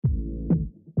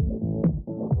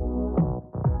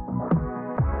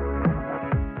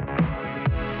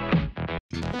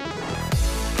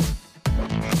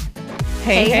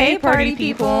Hey, party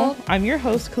people. I'm your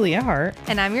host, Kalia Hart.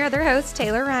 And I'm your other host,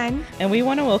 Taylor Ryan. And we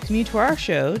want to welcome you to our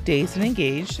show, Dazed and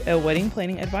Engaged, a wedding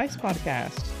planning advice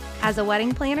podcast. As a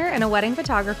wedding planner and a wedding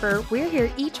photographer, we're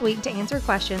here each week to answer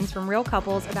questions from real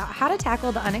couples about how to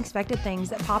tackle the unexpected things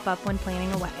that pop up when planning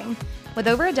a wedding. With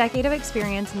over a decade of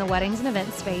experience in the weddings and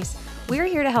events space, we're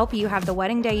here to help you have the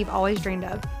wedding day you've always dreamed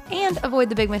of and avoid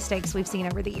the big mistakes we've seen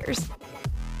over the years.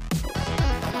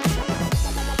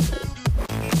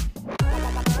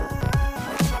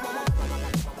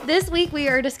 This week, we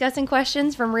are discussing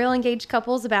questions from real engaged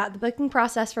couples about the booking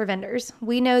process for vendors.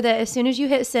 We know that as soon as you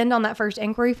hit send on that first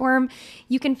inquiry form,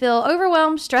 you can feel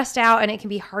overwhelmed, stressed out, and it can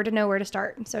be hard to know where to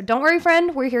start. So don't worry,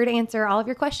 friend. We're here to answer all of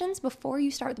your questions before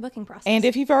you start the booking process. And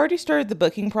if you've already started the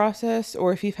booking process,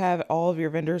 or if you've had all of your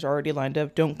vendors already lined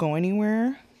up, don't go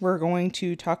anywhere. We're going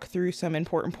to talk through some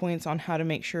important points on how to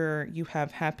make sure you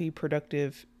have happy,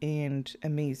 productive, and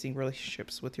amazing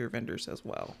relationships with your vendors as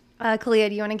well. Kalia,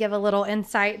 do you want to give a little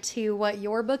insight to what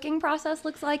your booking process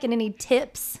looks like and any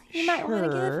tips you might want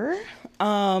to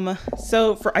give?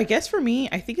 So for me,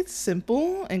 I think it's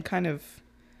simple and kind of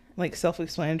like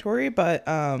self-explanatory, but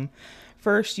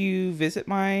first you visit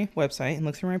my website and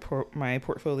look through my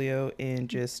portfolio and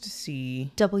just see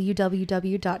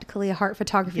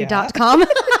www.kaliahartphotography.com.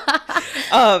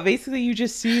 Basically you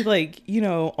just see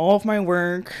all of my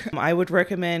work. I would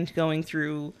recommend going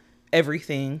through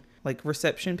everything, like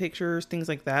reception pictures, things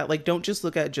like that. Like, don't just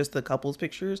look at just the couple's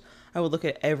pictures. I would look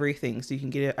at everything so you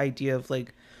can get an idea of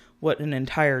like what an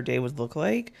entire day would look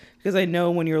like. Because I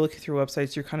know when you're looking through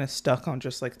websites, you're kind of stuck on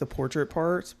just like the portrait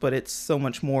parts, but it's so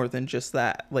much more than just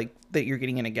that, like that you're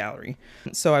getting in a gallery.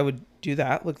 So I would do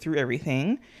that, look through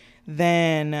everything.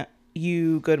 Then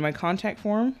you go to my contact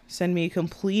form, send me a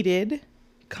completed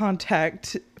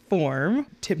contact form.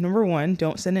 Tip number 1,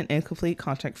 don't send an incomplete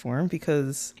contact form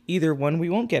because either 1, we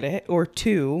won't get it, or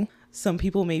 2, some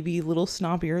people may be a little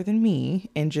snobbier than me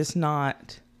and just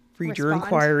not read your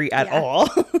inquiry at all.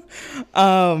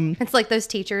 It's like those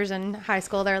teachers in high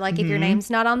school. They're like, if your name's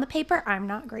not on the paper, I'm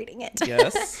not grading it.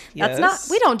 Yes.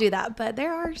 We don't do that, but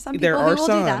there are some people who will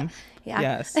do that. Yeah.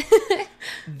 Yes.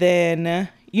 Then,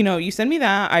 you send me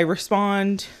that. I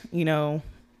respond,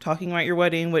 talking about your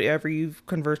wedding, whatever you've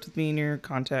conversed with me in your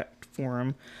contact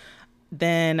form.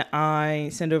 Then I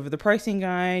send over the pricing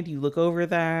guide. You look over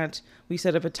that. We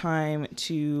set up a time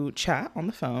to chat on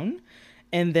the phone.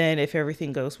 And then if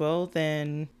everything goes well,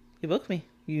 then you book me.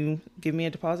 You give me a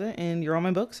deposit and you're on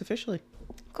my books officially.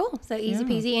 Cool. So easy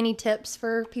peasy. Any tips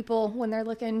for people when they're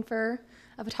looking for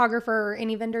a photographer or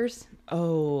any vendors?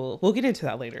 Oh, we'll get into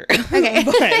that later. Okay.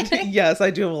 But yes,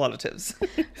 I do have a lot of tips.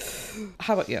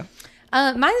 How about you?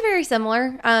 Mine's very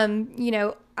similar.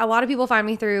 A lot of people find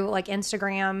me through like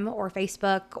Instagram or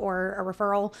Facebook or a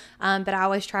referral, but I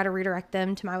always try to redirect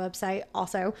them to my website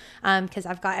also, because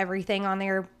I've got everything on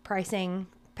there: pricing,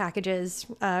 packages,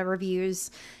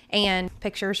 reviews, and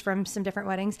pictures from some different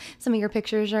weddings. Some of your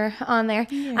pictures are on there.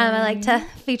 I like to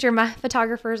feature my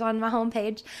photographers on my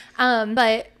homepage,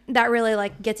 but that really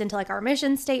like gets into like our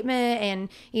mission statement and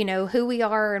who we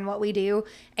are and what we do.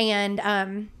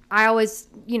 And I always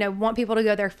want people to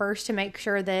go there first to make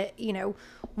sure that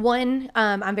one,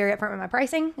 I'm very upfront with my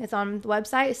pricing. It's on the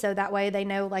website, so that way they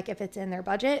know like if it's in their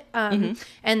budget. And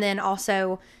then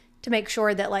also to make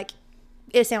sure that like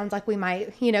it sounds like we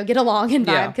might get along and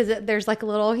vibe, because there's like a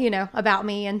little about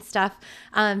me and stuff.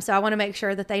 So I want to make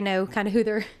sure that they know kind of who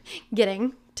they're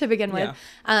getting to begin with.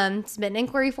 Submit an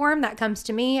inquiry form that comes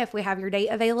to me if we have your date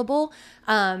available.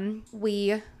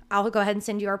 I'll go ahead and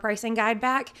send you our pricing guide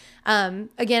back.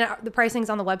 Again, the pricing's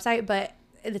on the website, but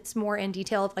it's more in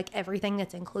detail of like everything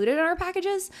that's included in our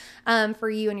packages for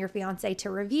you and your fiance to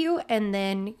review. And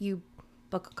then you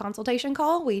book a consultation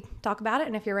call. We talk about it.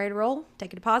 And if you're ready to roll,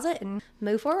 take a deposit and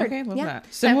move forward. Okay, love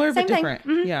that. Similar but different.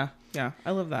 Mm-hmm. Yeah.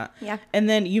 I love that. Yeah. And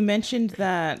then you mentioned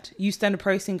that you send a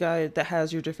pricing guide that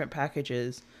has your different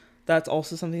packages. That's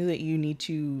also something that you need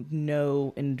to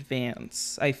know in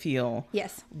advance, I feel.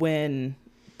 Yes. When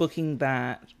booking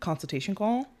that consultation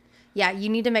call. Yeah, you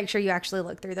need to make sure you actually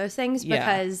look through those things,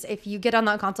 because if you get on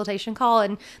that consultation call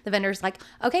and the vendor's like,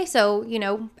 okay, so,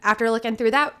 after looking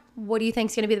through that, what do you think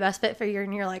is going to be the best fit for you?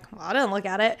 And you're like, well, I didn't look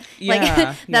at it.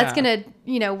 That's going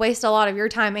to, waste a lot of your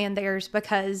time and theirs,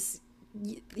 because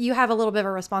you have a little bit of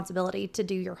a responsibility to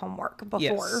do your homework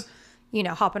before,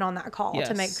 hopping on that call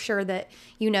to make sure that,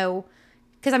 because,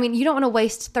 you don't want to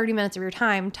waste 30 minutes of your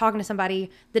time talking to somebody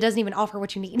that doesn't even offer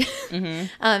what you need.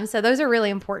 Mm-hmm. So those are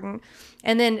really important.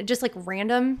 And then just like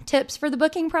random tips for the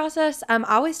booking process. I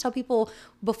always tell people,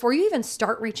 before you even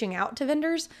start reaching out to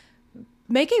vendors,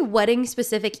 make a wedding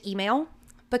specific email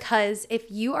because if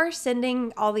you are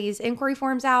sending all these inquiry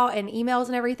forms out and emails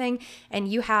and everything, and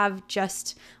you have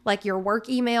just like your work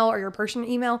email or your personal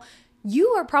email, you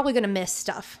are probably going to miss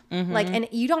stuff. Like, and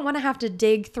you don't want to have to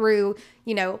dig through,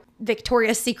 you know,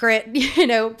 Victoria's Secret, you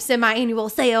know, semi-annual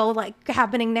sale, like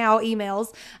happening now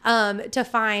emails, to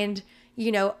find,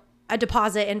 you know, a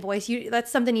deposit invoice. That's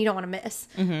something you don't want to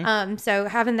miss. So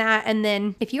having that, and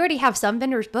then if you already have some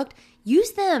vendors booked,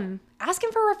 use them. Ask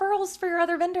them for referrals for your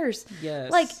other vendors.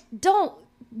 Yes. Like, don't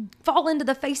fall into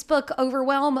the Facebook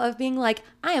overwhelm of being like,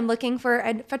 I am looking for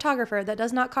a photographer that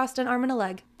does not cost an arm and a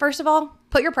leg. First of all,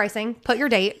 put your pricing, put your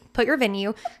date, put your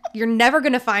venue. You're never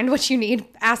going to find what you need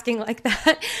asking like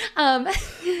that.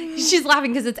 She's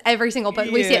laughing because it's every single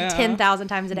post. We see it 10,000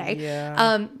 times a day.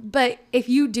 Yeah. But if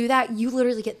you do that, you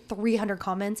literally get 300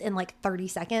 comments in like 30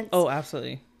 seconds. Oh,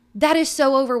 absolutely. That is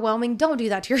so overwhelming. Don't do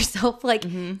that to yourself. Like,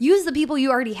 use the people you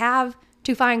already have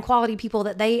to find quality people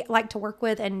that they like to work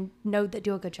with and know that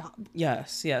do a good job.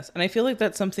 Yes, yes. And I feel like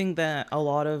that's something that a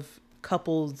lot of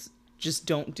couples just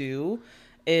don't do,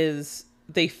 is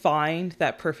they find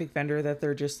that perfect vendor that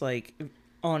they're just like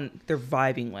they're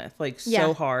vibing with like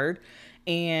so hard.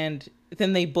 And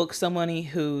then they book somebody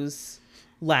who's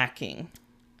lacking,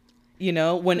 you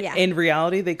know, when in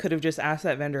reality, they could have just asked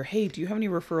that vendor, hey, do you have any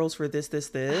referrals for this?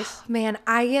 Man,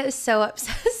 I get so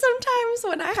upset sometimes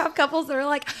when I have couples that are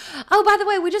like, oh, by the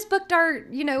way, we just booked our,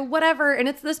 you know, whatever, and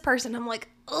it's this person. I'm like,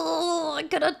 oh, I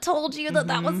could have told you that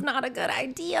that was not a good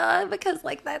idea, because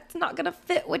like that's not going to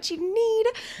fit what you need.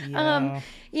 Yeah.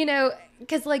 You know,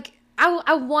 because like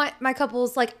I want my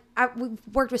couples, like we've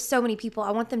worked with so many people.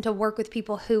 I want them to work with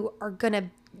people who are going to,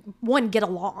 one, get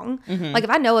along. Like if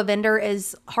I know a vendor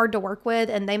is hard to work with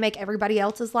and they make everybody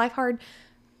else's life hard,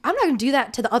 I'm not going to do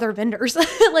that to the other vendors.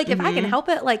 Like if I can help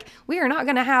it, like we are not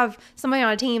going to have somebody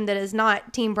on a team that is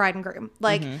not team bride and groom.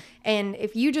 Like, and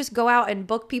if you just go out and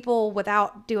book people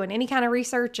without doing any kind of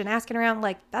research and asking around,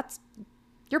 like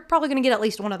you're probably going to get at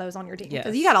least one of those on your team,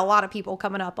 because you got a lot of people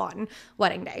coming up on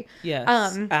wedding day.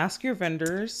 Yes. Ask your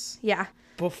vendors. Yeah.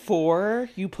 Before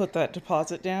you put that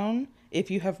deposit down, if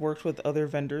you have worked with other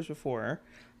vendors before,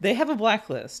 they have a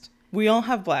blacklist. We all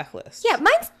have blacklists. Yeah,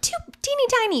 mine's teeny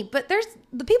tiny, but there's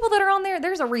the people that are on there,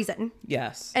 there's a reason.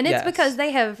 Yes. And it's because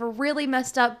they have really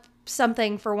messed up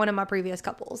something for one of my previous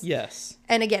couples. Yes.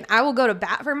 And again, I will go to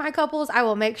bat for my couples. I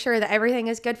will make sure that everything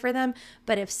is good for them.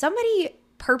 But if somebody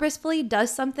purposefully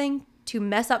does something to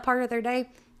mess up part of their day,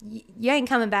 you ain't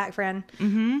coming back, friend.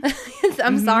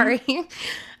 I'm sorry.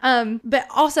 But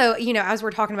also, you know, as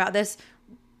we're talking about this,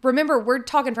 remember, we're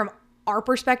talking from our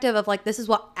perspective of like, this is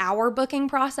what our booking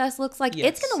process looks like.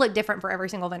 It's going to look different for every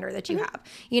single vendor that you have.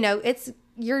 You know,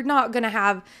 you're not going to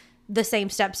have the same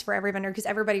steps for every vendor because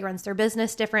everybody runs their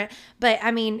business different. But I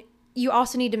mean, you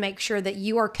also need to make sure that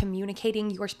you are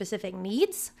communicating your specific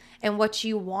needs and what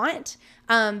you want,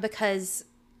 because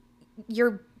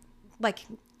you're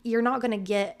not going to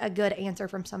get a good answer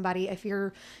from somebody if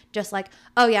you're just like,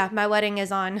 oh yeah, my wedding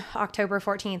is on October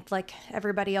 14th, like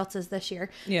everybody else's this year.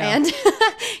 Yeah. And,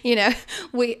 you know,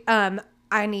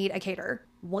 I need a caterer.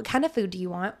 What kind of food do you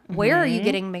want? Where are you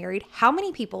getting married? How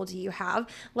many people do you have?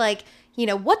 Like, you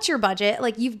know, what's your budget?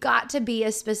 Like, you've got to be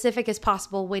as specific as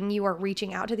possible when you are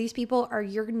reaching out to these people, or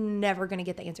you're never going to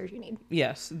get the answers you need.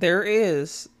 Yes, there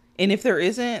is. And if there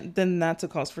isn't, then that's a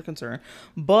cause for concern.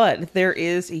 But there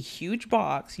is a huge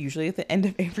box, usually at the end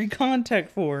of every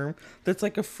contact form, that's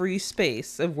like a free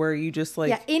space of where you just like...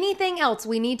 Yeah, anything else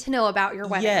we need to know about your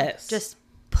wedding. Yes. Just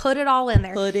put it all in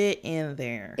there. Put it in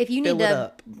there. If you need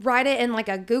to write it in like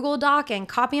a Google Doc and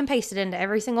copy and paste it into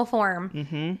every single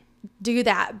form, do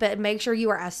that. But make sure you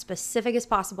are as specific as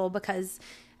possible, because,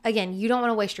 again, you don't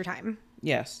want to waste your time.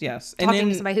 Yes, yes. Talking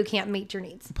to somebody who can't meet your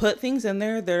needs. Put things in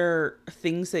there that are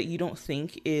things that you don't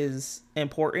think is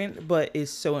important, but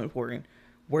is so important.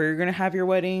 Where you're going to have your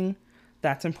wedding,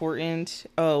 that's important.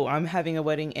 Oh, I'm having a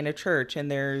wedding in a church,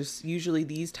 and there's usually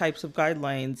these types of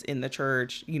guidelines in the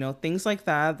church. You know, things like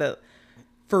that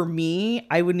for me,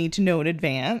 I would need to know in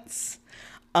advance.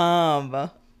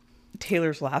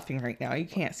 Taylor's laughing right now. You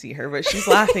can't see her, but she's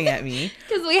laughing at me.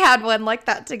 Because we had one like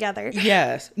that together.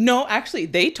 Yes. No, actually,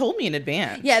 they told me in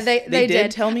advance. Yeah, they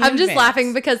did tell me I'm just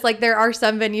laughing because like there are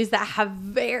some venues that have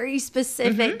very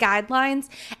specific guidelines,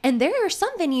 and there are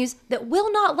some venues that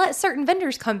will not let certain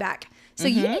vendors come back. So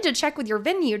you need to check with your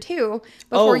venue too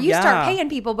before you start paying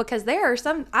people, because there are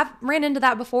some, I've ran into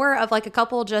that before, of like a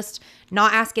couple just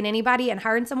not asking anybody and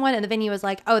hiring someone, and the venue was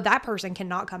like, oh, that person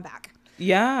cannot come back.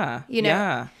 Yeah. You know?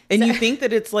 Yeah. And you think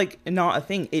that it's like not a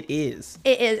thing. It is.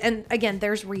 It is. And again,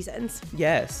 there's reasons.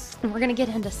 Yes. And we're going to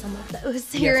get into some of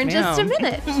those here in just a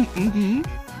minute.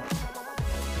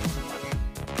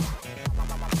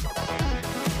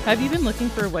 Have you been looking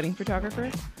for a wedding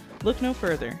photographer? Look no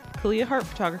further. Kalia Hart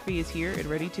Photography is here and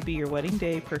ready to be your wedding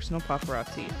day personal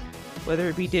paparazzi. Whether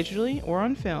it be digitally or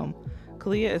on film,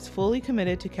 Kalia is fully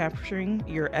committed to capturing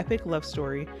your epic love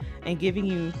story and giving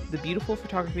you the beautiful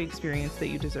photography experience that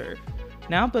you deserve.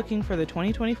 Now booking for the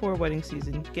 2024 wedding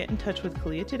season, get in touch with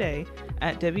Kalia today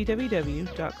at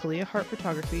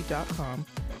www.kaliahartphotography.com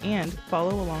and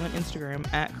follow along on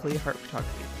Instagram at Kalia Hart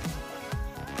Photography.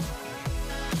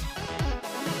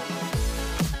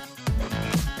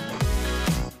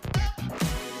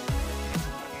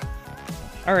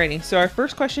 Alrighty, so our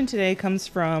first question today comes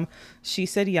from She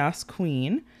Said Yas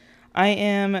Queen. I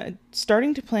am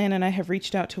starting to plan and I have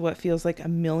reached out to what feels like a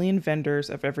million vendors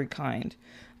of every kind.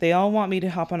 They all want me to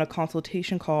hop on a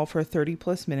consultation call for 30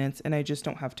 plus minutes and I just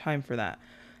don't have time for that.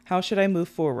 How should I move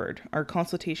forward? Are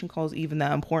consultation calls even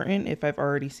that important if I've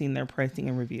already seen their pricing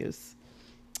and reviews?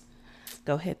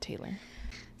 Go ahead, Taylor.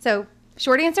 So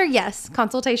short answer, yes,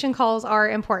 consultation calls are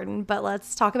important, but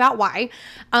let's talk about why.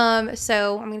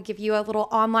 So I'm going to give you a little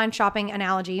online shopping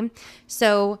analogy.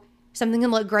 So something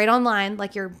can look great online,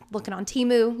 like you're looking on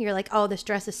Temu, you're like, oh, this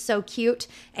dress is so cute,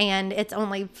 and it's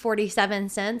only 47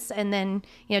 cents. And then,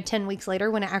 10 weeks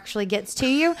later, when it actually gets to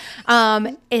you,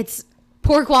 it's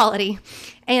poor quality.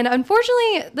 And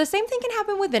unfortunately, the same thing can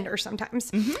happen with vendors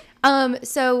sometimes.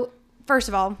 So first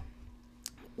of all,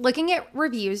 looking at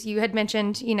reviews, you had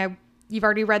mentioned, you've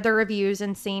already read their reviews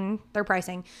and seen their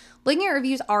pricing. Looking at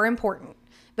reviews are important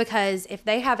because if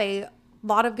they have a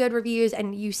lot of good reviews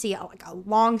and you see a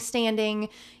long-standing,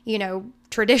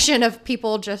 tradition of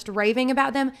people just raving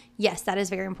about them, yes, that is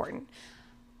very important.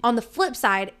 On the flip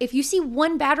side, if you see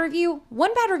one bad review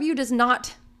does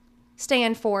not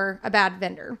stand for a bad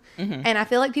vendor. And I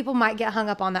feel like people might get hung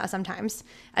up on that sometimes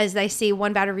as they see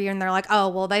one bad review and they're like, oh,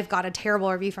 well, they've got a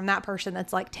terrible review from that person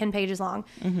that's like 10 pages long.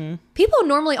 People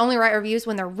normally only write reviews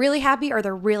when they're really happy or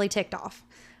they're really ticked off.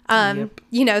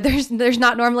 There's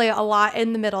not normally a lot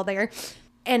in the middle there.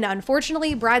 And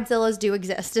unfortunately, bridezillas do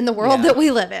exist in the world that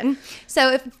we live in.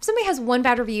 So if somebody has one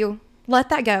bad review, let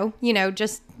that go.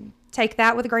 Just take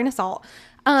that with a grain of salt.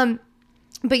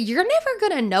 But you're never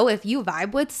going to know if you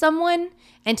vibe with someone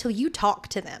until you talk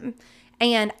to them.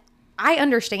 And I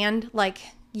understand,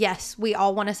 yes, we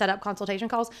all want to set up consultation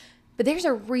calls, but there's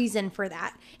a reason for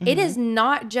that. It is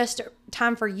not just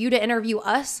time for you to interview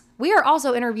us. We are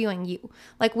also interviewing you.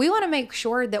 We want to make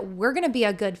sure that we're going to be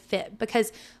a good fit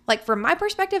because, from my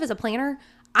perspective as a planner,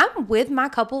 I'm with my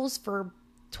couples for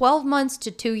 12 months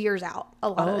to 2 years out a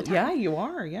lot of the time. Yeah, you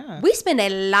are. Yeah. We spend a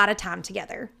lot of time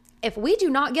together. If we do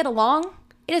not get along,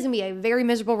 it is going to be a very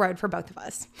miserable road for both of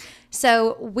us.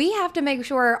 So we have to make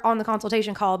sure on the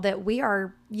consultation call that we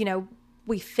are,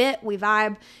 we fit, we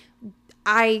vibe.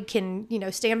 I can,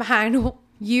 stand behind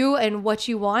you and what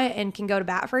you want and can go to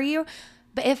bat for you.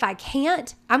 But if I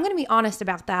can't, I'm going to be honest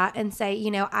about that and say,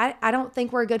 I don't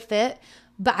think we're a good fit,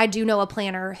 but I do know a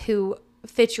planner who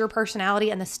fits your personality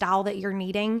and the style that you're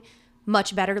needing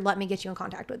much better. Let me get you in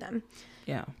contact with them.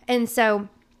 Yeah. And so,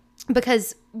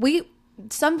 because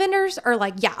some vendors are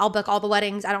like, yeah, I'll book all the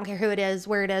weddings. I don't care who it is,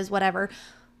 where it is, whatever.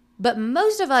 But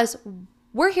most of us,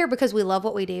 we're here because we love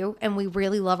what we do and we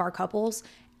really love our couples.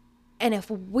 And if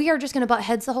we are just going to butt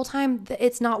heads the whole time,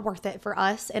 it's not worth it for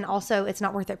us. And also it's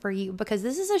not worth it for you because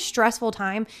this is a stressful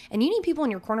time and you need people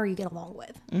in your corner you get along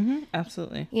with.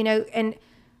 Absolutely. And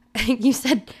you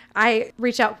said I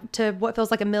reach out to what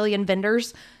feels like a million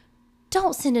vendors.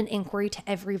 Don't send an inquiry to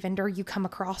every vendor you come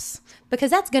across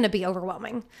because that's going to be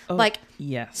overwhelming.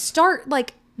 Yes. Start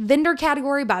vendor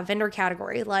category by vendor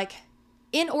category.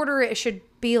 In order, it should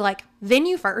be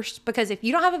venue first because if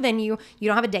you don't have a venue, you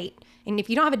don't have a date. And if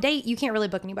you don't have a date, you can't really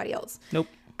book anybody else. Nope.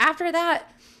 After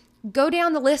that, go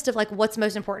down the list of what's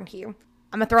most important to you.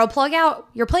 I'm going to throw a plug out.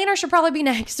 Your planner should probably be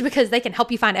next because they can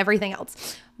help you find everything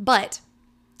else. But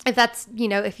if that's,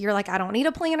 if you're I don't need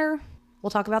a planner,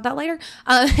 we'll talk about that later.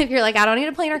 If you're I don't need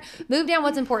a planner, move down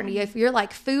what's important to you. If you're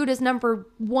food is number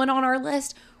one on our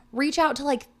list, reach out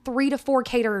to 3 to 4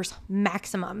 caterers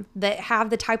maximum that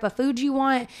have the type of food you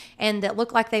want and that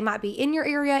look like they might be in your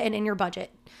area and in your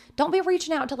budget. Don't be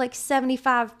reaching out to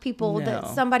 75 people that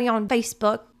somebody on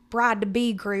Facebook, bride to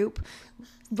be group,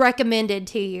 recommended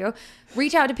to you.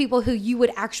 Reach out to people who you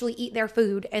would actually eat their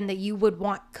food and that you would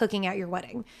want cooking at your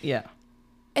wedding. Yeah.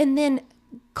 And then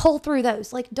cull through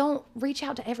those. Don't reach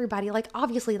out to everybody.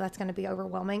 Obviously that's going to be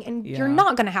overwhelming and you're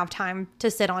not going to have time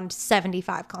to sit on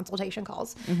 75 consultation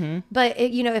calls. But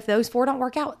if those 4 don't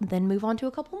work out, then move on to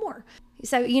a couple more.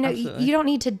 So, Absolutely. you don't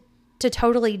need to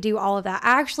totally do all of that.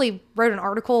 I actually wrote an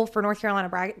article for North Carolina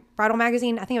Bridal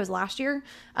Magazine, I think it was last year,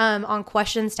 on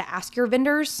questions to ask your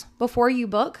vendors before you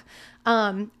book.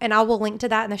 And I will link to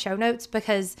that in the show notes,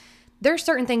 because there's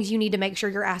certain things you need to make sure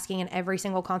you're asking in every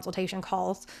single consultation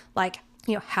calls. Like,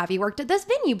 have you worked at this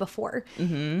venue before?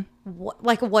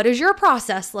 What does your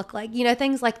process look like?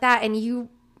 Things like that. And you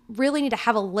really need to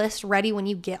have a list ready when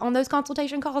you get on those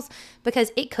consultation calls,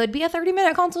 because it could be a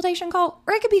 30-minute consultation call,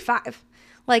 or it could be 5.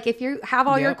 Like, if you have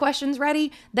all your questions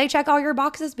ready, they check all your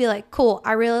boxes, be like, cool,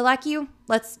 I really like you.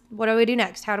 What do we do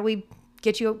next? How do we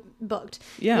get you booked?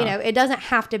 Yeah. It doesn't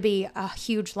have to be a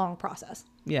huge, long process.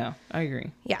 Yeah, I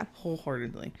agree. Yeah.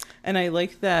 Wholeheartedly. And I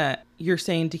like that you're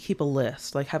saying to keep a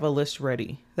list, like have a list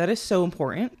ready. That is so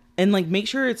important. And like make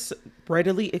sure it's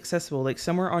readily accessible, like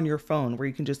somewhere on your phone where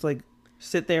you can just like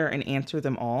sit there and answer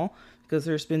them all. Because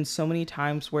there's been so many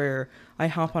times where I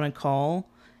hop on a call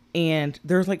and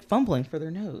they're like fumbling for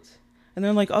their notes. And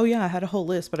they're like, oh yeah, I had a whole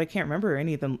list, but I can't remember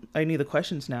any of the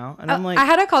questions now. And I'm like, I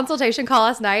had a consultation call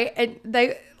last night,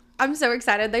 and I'm so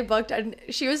excited. They booked, and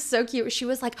she was so cute. She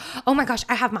was like, oh my gosh,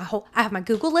 I have my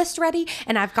Google list ready,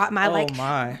 and I've got my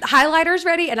highlighters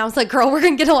ready. And I was like, girl, we're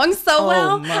going to get along so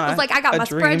well. I was like, I got my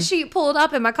spreadsheet pulled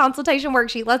up and my consultation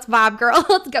workation. Let's vibe, girl.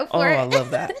 Let's go for it. I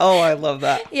love that. I love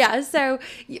that. Yeah. So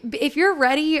if you're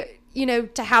ready,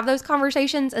 to have those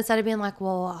conversations, instead of being like,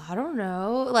 well, I don't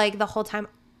know, like the whole time,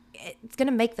 it's going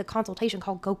to make the consultation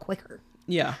call go quicker.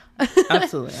 Yeah,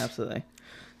 absolutely. Absolutely.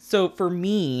 So for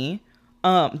me,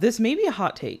 this may be a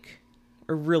hot take,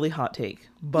 a really hot take,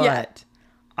 but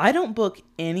I don't book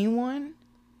anyone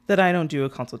that I don't do a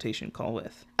consultation call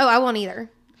with. Oh, I won't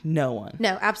either. No one.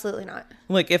 No, absolutely not.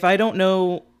 Like if I don't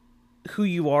know who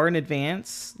you are in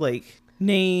advance, like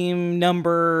name,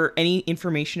 number, any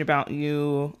information about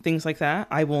you, things like that,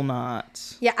 I will not.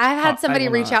 Yeah, I've had somebody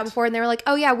reach out before and they were like,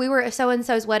 oh yeah, we were at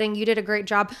so-and-so's wedding. You did a great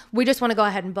job. We just want to go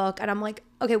ahead and book. And I'm like,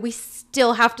 okay, we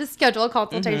still have to schedule a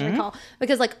consultation call,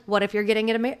 because like, what if you're getting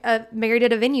married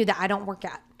at a venue that I don't work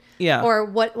at? Yeah. Or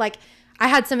what, like, I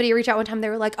had somebody reach out one time. They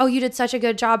were like, oh, you did such a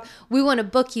good job. We want to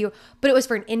book you. But it was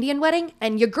for an Indian wedding,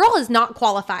 and your girl is not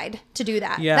qualified to do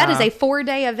that. Yeah. That is a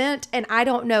 4-day event, and I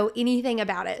don't know anything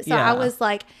about it. So I was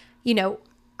like,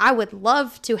 I would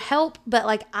love to help, but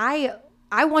like, I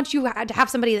want you to have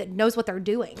somebody that knows what they're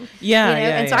doing. Yeah.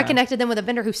 And so I connected them with a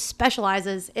vendor who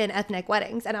specializes in ethnic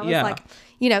weddings. And I was like,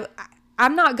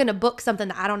 I'm not going to book something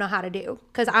that I don't know how to do,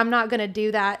 because I'm not going to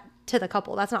do that to the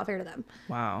couple. That's not fair to them.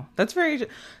 Wow. That's very,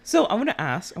 so I want to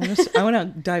ask, I want to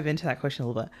dive into that question a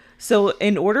little bit. So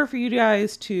in order for you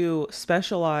guys to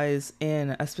specialize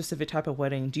in a specific type of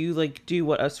wedding, do you like do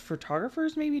what us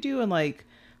photographers maybe do and like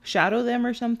shadow them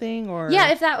or something? Or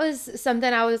yeah, if that was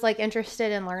something I was like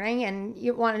interested in learning and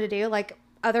you wanted to do, like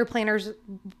other planners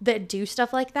that do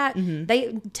stuff like that,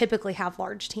 they typically have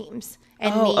large teams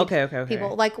and need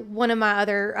people. Like one of my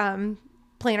other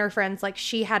planner friends, like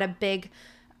she had a big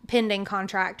pending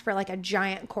contract for like a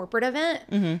giant corporate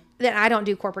event. That I don't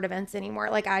do corporate events anymore.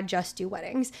 Like I just do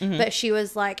weddings. But she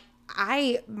was like,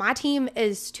 my team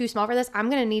is too small for this. I'm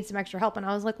going to need some extra help. And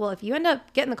I was like, well, if you end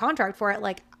up getting the contract for it,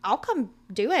 like I'll come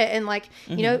do it. And like,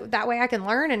 that way I can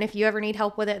learn. And if you ever need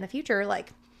help with it in the future,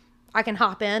 like I can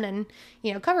hop in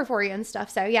and, cover for you and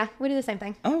stuff. So yeah, we do the same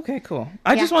thing. Oh, okay, cool.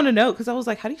 I just want to know, because I was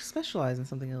like, how do you specialize in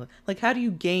something? Like, how do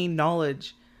you gain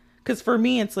knowledge? Because for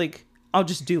me, it's like, I'll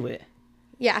just do it.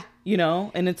 Yeah.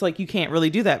 And it's like, you can't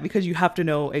really do that because you have to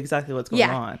know exactly what's going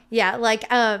on. Yeah.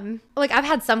 Like I've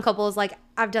had some couples, like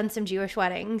I've done some Jewish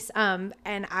weddings. And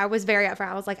I was very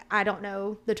upfront. I was like, I don't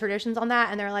know the traditions on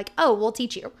that. And they're like, oh, we'll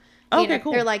teach you. Okay,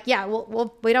 cool. They're like, yeah,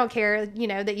 we don't care,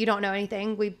 that you don't know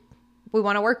anything. We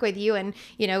want to work with you. And,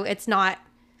 it's not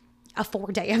a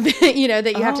 4-day event,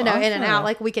 that you have to know in and out.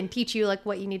 Like we can teach you like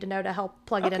what you need to know to help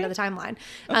plug it into the timeline.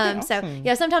 Awesome. So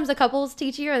yeah, sometimes the couples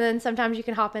teach you, and then sometimes you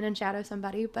can hop in and shadow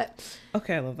somebody. But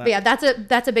okay, I love that. But yeah,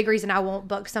 that's a big reason I won't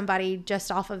book somebody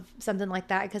just off of something like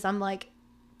that, because I'm like,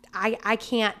 I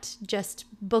can't just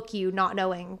book you not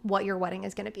knowing what your wedding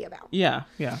is going to be about. Yeah,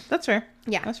 that's fair.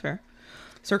 Yeah, that's fair.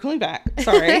 Circling back,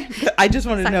 sorry, I just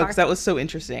wanted to know because that was so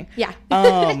interesting.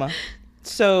 Yeah.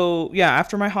 So yeah,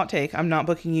 after my hot take, I'm not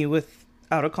booking you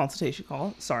without a consultation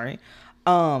call. Sorry.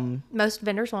 Most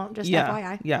vendors won't, just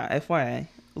FYI. Yeah, FYI.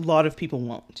 A lot of people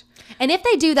won't. And if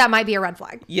they do, that might be a red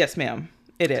flag. Yes, ma'am.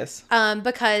 It is.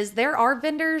 Because there are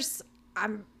vendors,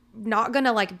 I'm not going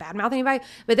to like badmouth anybody,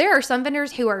 but there are some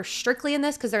vendors who are strictly in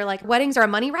this because they're like, weddings are a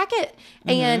money racket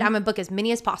and I'm going to book as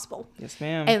many as possible. Yes,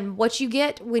 ma'am. And what you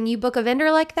get when you book a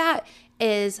vendor like that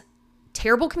is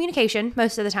terrible communication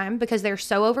most of the time, because they're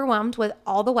so overwhelmed with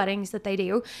all the weddings that they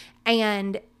do,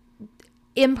 and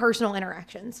impersonal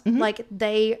interactions. Like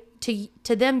to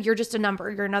them, you're just a number.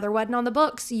 You're another wedding on the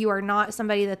books. You are not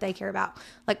somebody that they care about.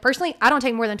 Like personally, I don't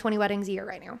take more than 20 weddings a year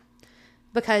right now,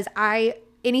 because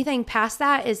anything past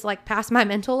that is like past my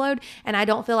mental load. And I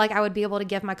don't feel like I would be able to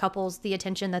give my couples the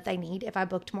attention that they need if I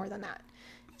booked more than that.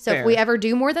 So Fair. if we ever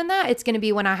do more than that, it's going to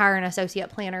be when I hire an associate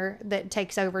planner that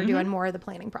takes over doing more of the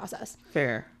planning process.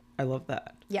 Fair. I love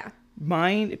that. Yeah.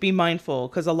 Be mindful,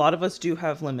 because a lot of us do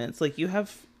have limits. Like you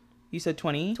said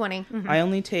 20? 20. I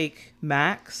only take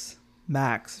max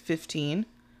 15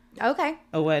 Okay.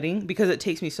 a wedding, because it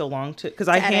takes me so long because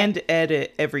I edit. hand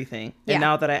edit everything. Yeah. And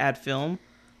now that I add film,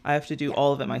 I have to do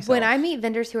all of it myself. When I meet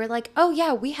vendors who are like, oh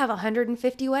yeah, we have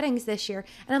 150 weddings this year.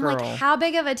 And I'm like, Girl. how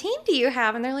big of a team do you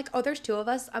have? And they're like, oh, there's 2 of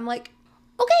us. I'm like,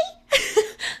 okay.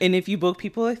 And if you book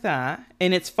people like that,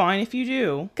 and it's fine if you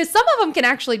do, Because some of them can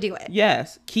actually do it.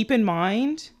 yes, keep in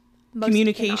mind, Most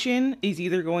communication is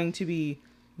either going to be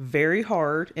very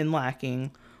hard and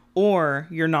lacking, or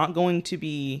you're not going to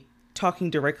be talking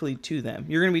directly to them.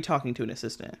 You're going to be talking to an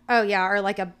assistant. Oh yeah, or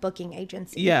like a booking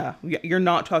agency. Yeah, you're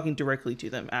not talking directly to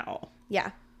them at all.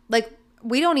 Yeah. Like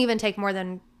we don't even take more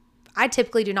than, I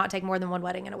typically do not take more than 1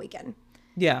 wedding in a weekend.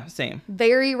 Yeah, same.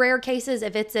 Very rare cases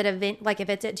if it's at event, like if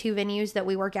it's at 2 venues that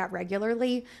we work at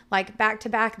regularly, like back to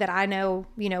back, that I know,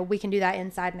 we can do that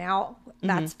inside and out.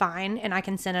 That's fine. And I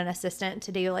can send an assistant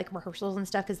to do like rehearsals and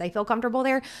stuff because they feel comfortable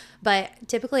there. But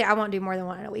typically I won't do more than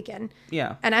 1 in a weekend.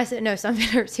 Yeah. And I know some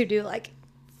vendors who do like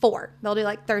 4. They'll do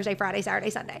like Thursday, Friday, Saturday,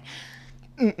 Sunday.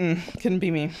 Couldn't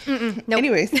be me. Nope.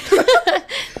 Anyways.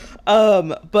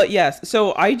 But yes,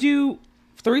 so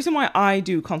the reason why I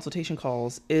do consultation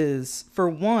calls is, for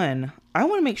one, I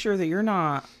want to make sure that you're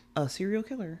not a serial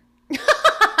killer.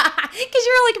 Because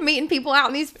you're like meeting people out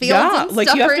in these fields and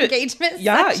stuff for engagement.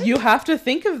 Yeah, sessions. you have to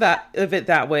think of it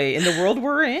that way in the world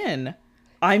we're in.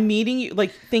 I'm meeting you,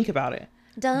 like, think about it.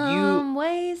 Dumb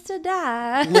ways to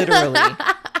die. Literally.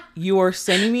 You are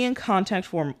sending me a contact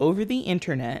form over the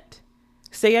internet.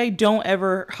 Say I don't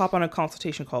ever hop on a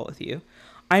consultation call with you.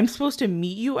 I'm supposed to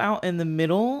meet you out in the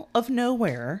middle of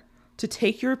nowhere to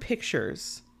take your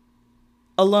pictures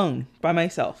alone by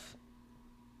myself.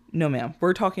 No, ma'am.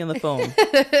 We're talking on the phone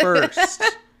first.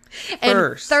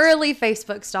 And thoroughly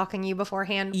Facebook stalking you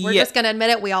beforehand. We're just going to admit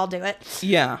it. We all do it.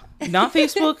 Yeah. Not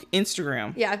Facebook,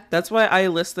 Instagram. Yeah. That's why I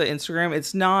list the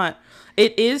Instagram.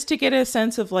 It is to get a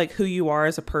sense of like who you are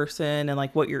as a person and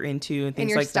like what you're into and things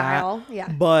your like style. that. Yeah.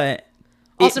 But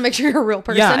Also make sure you're a real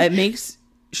person. yeah, it makes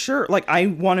sure, like, I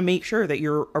want to make sure that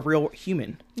you're a real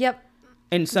human. Yep.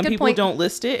 And some Good people point. don't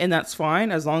list it, and that's fine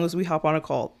as long as we hop on a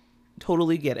call.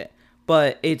 Totally get it.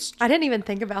 But it's I didn't even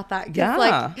think about that. 'Cause, Yeah.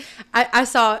 Like, I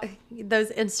saw those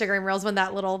Instagram reels when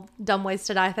that little dumb ways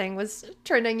to die thing was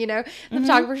trending, The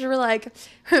photographers were like,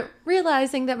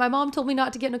 realizing that my mom told me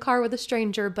not to get in a car with a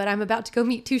stranger, but I'm about to go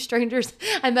meet 2 strangers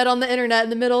I met on the internet in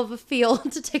the middle of a field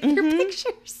to take their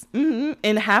pictures.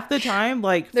 and half the time,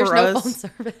 like, There's for no us, phone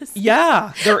service.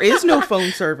 yeah, there is no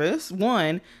phone service,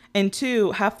 1. And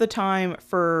 2, half the time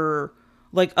for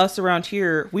like us around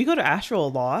here, we go to Asheville a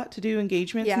lot to do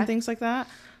engagements Yeah. and things like that.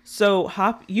 So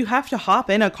you have to hop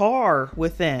in a car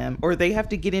with them, or they have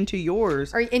to get into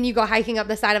yours. And you go hiking up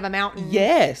the side of a mountain.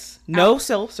 Yes. No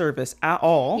self-service at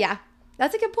all. Yeah.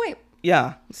 That's a good point.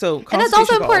 Yeah. So And that's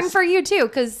also consultation important calls. for you too,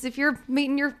 because if you're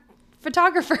meeting your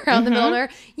photographer out in the middle of nowhere,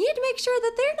 you need to make sure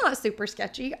that they're not super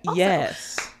sketchy. Also.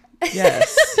 Yes.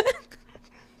 Yes.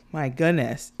 My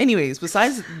goodness. Anyways,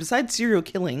 besides serial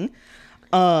killing,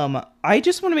 I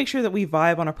just want to make sure that we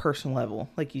vibe on a personal level,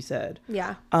 like you said.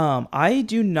 Yeah. I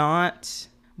do not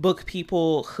book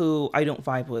people who I don't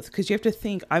vibe with, because you have to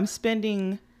think I'm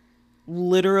spending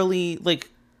literally like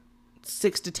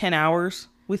 6 to 10 hours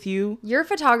with you. Your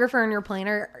photographer and your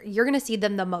planner, you're going to see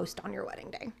them the most on your wedding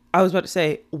day. I was about to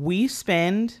say, we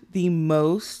spend the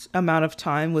most amount of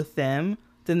time with them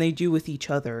than they do with each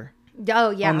other.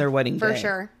 Oh, yeah. On their wedding for day.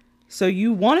 sure. So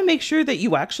you want to make sure that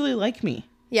you actually like me,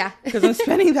 Yeah. because I'm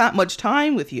spending that much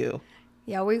time with you.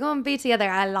 Yeah, we're going to be together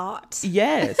a lot.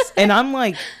 Yes. And I'm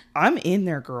like, I'm in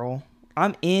there, girl.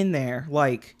 I'm in there.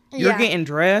 Like, you're Yeah. getting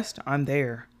dressed. I'm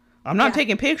there. I'm not Yeah.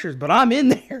 taking pictures, but I'm in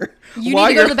there. You While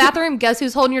need to go to you're- the bathroom. Guess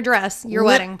who's holding your dress? Your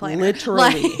wedding planner.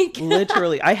 Literally. Like-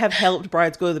 Literally. I have helped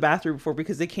brides go to the bathroom before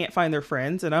because they can't find their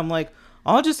friends. And I'm like,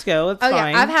 I'll just go. It's Oh,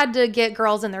 fine. yeah. I've had to get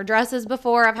girls in their dresses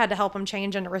before. I've had to help them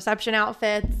change into reception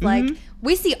outfits. Mm-hmm. Like,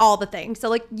 we see all the things. So,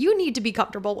 like, you need to be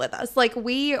comfortable with us. Like,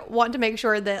 we want to make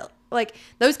sure that, like,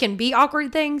 those can be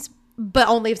awkward things, but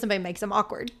only if somebody makes them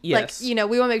awkward. Yes. Like,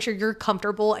 we want to make sure you're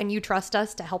comfortable and you trust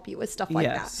us to help you with stuff like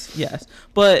Yes. Yes.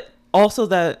 But also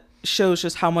that shows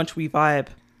just how much we vibe.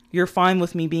 You're fine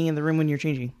with me being in the room when you're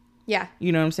changing. that. Yeah.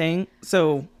 You know what I'm saying?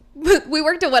 So we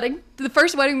worked a wedding, the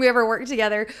first wedding we ever worked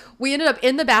together. We ended up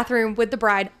in the bathroom with the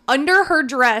bride under her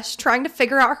dress trying to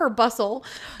figure out her bustle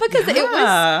because it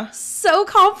was so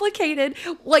complicated.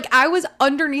 Like I was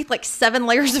underneath like 7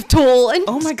 layers of tulle, and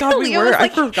Oh my God, we Leo were. was, I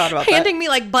like, forgot about handing me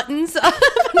like buttons under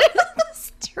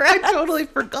the dress. I totally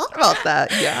forgot about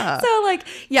that. Yeah. So like,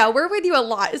 yeah, we're with you a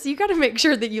lot. So you got to make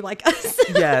sure that you like us.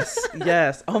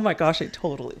 Yes. Oh my gosh, I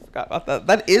totally forgot about that.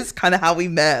 That is kind of how we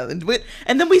met.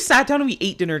 And then we sat down and we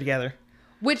ate dinner together.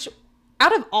 Which,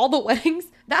 out of all the weddings,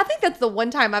 I think that's the one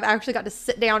time I've actually got to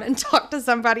sit down and talk to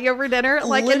somebody over dinner,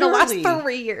 like in the last Literally.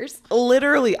 3 years.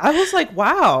 Literally. I was like,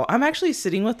 wow, I'm actually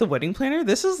sitting with the wedding planner.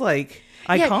 This is like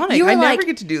iconic. you were I like- never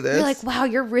get to do this. You're like, wow,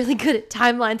 you're really good at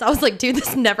timelines. I was like, dude,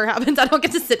 this never happens. I don't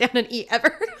get to sit down and eat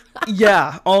ever.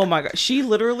 Yeah. Oh my god. She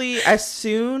literally, as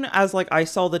soon as like I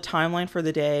saw the timeline for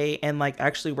the day and like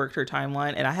actually worked her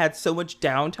timeline, and I had so much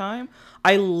downtime,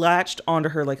 I latched onto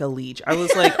her like a leech. I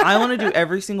was like, I want to do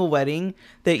every single wedding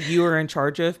that you are in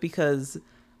charge of because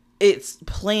it's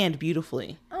planned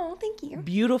beautifully. Oh, thank you.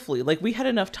 Beautifully. Like we had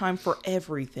enough time for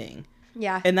everything.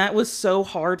 Yeah. And that was so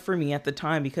hard for me at the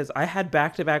time because I had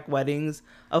back-to-back weddings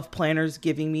of planners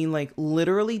giving me like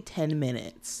literally 10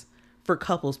 minutes for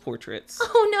couples portraits.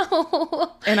 Oh,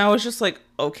 no. And I was just like,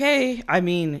 okay, I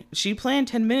mean, she planned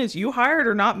 10 minutes. You hired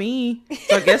her, not me.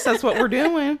 So I guess that's what we're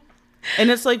doing.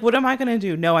 And it's like, what am I going to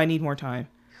do? No, I need more time.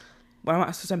 Why am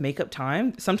I supposed to make up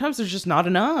time? Sometimes there's just not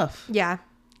enough. Yeah.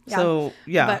 So,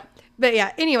 yeah. But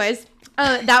yeah, anyways,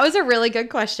 that was a really good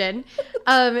question.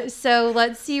 So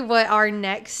let's see what our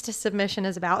next submission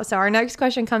is about. So our next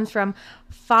question comes from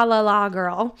Falala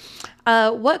Girl.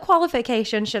 What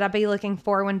qualifications should I be looking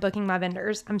for when booking my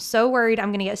vendors? I'm so worried I'm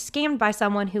going to get scammed by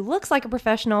someone who looks like a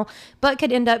professional, but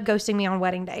could end up ghosting me on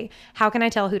wedding day. How can I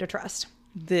tell who to trust?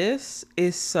 This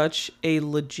is such a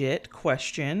legit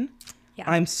question. Yeah.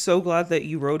 I'm so glad that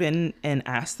you wrote in and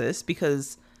asked this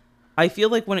because I feel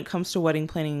like when it comes to wedding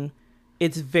planning,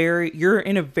 you're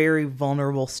in a very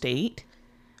vulnerable state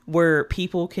where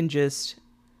people can just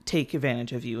take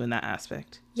advantage of you in that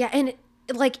aspect. Yeah, and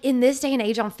like in this day and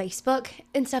age on Facebook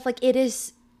and stuff, like it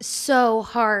is so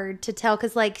hard to tell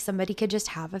because like somebody could just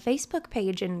have a Facebook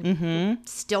page and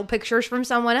steal pictures from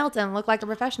someone else and look like a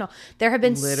professional. There have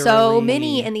been so Literally.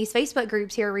 many in these Facebook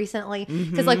groups here recently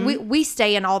because like we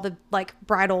stay in all the like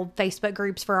bridal Facebook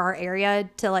groups for our area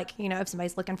to like, you know, if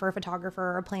somebody's looking for a photographer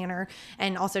or a planner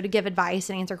and also to give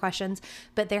advice and answer questions.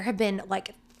 But there have been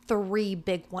like 3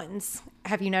 big ones.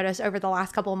 Have you noticed over the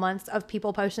last couple of months of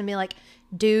people posting me like,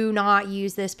 do not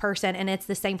use this person, and it's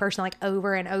the same person like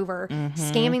over and over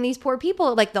scamming these poor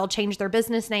people. Like they'll change their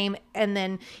business name and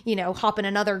then, you know, hop in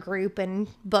another group and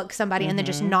book somebody and then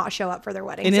just not show up for their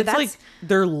wedding. And So it's like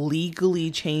they're legally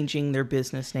changing their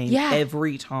business name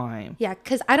every time. yeah,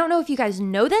 because I don't know if you guys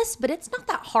know this, but it's not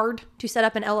that hard to set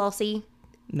up an LLC.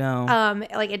 No.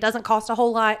 Like it doesn't cost a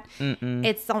whole lot.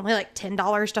 It's only like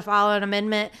 $10 to file an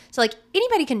amendment. So like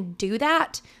anybody can do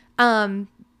that.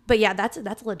 But yeah, that's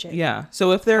legit. Yeah.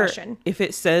 So if Question. if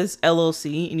it says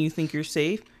LLC and you think you're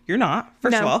safe, you're not.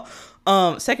 First No. of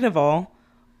all, second of all,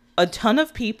 a ton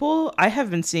of people I have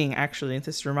been seeing actually, and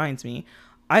this reminds me,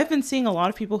 I've been seeing a lot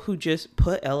of people who just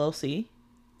put LLC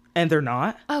and they're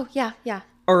not, Oh yeah, yeah,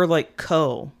 or like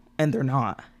co and they're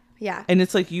not. yeah. And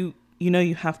it's like you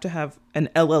you have to have an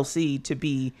LLC to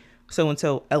be so and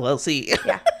so LLC.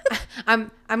 Yeah.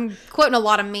 I'm quoting a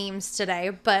lot of memes today,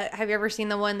 but have you ever seen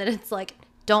the one that it's like,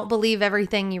 don't believe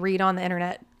everything you read on the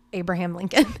internet, Abraham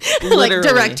Lincoln? Like Literally.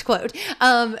 direct quote.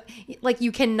 Like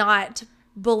you cannot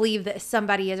believe that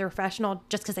somebody is a professional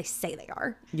just because they say they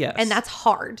are. Yes. And that's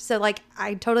hard. So like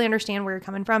I totally understand where you're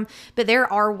coming from, but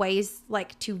there are ways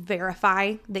like to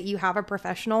verify that you have a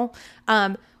professional.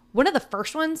 One of the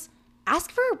first ones,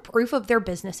 ask for proof of their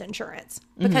business insurance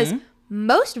because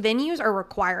most venues are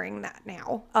requiring that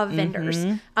now of vendors.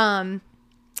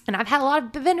 And I've had a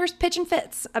lot of vendors pitching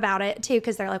fits about it too,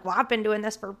 because they're like, well, I've been doing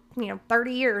this for,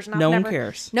 30 years. And No I've one never,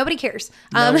 cares. Nobody cares.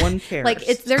 No one cares. Like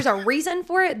there's a reason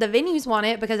for it. The venues want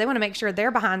it because they want to make sure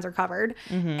their behinds are covered.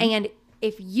 And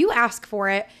if you ask for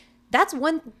it, that's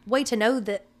one way to know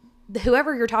that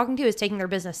whoever you're talking to is taking their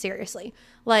business seriously.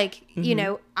 Like,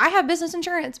 I have business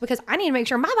insurance because I need to make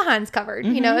sure my behind's covered,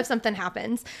 if something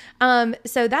happens.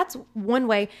 So that's one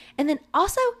way. And then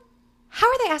also, how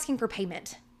are they asking for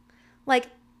payment? Like,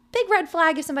 big red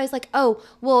flag if somebody's like, oh,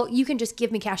 well, you can just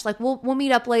give me cash. Like, we'll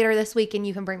meet up later this week and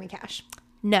you can bring me cash.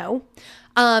 No.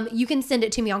 You can send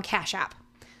it to me on Cash App.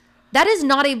 That is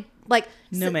not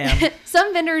No, ma'am.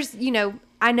 Some vendors,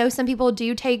 I know some people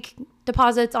do take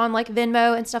deposits on like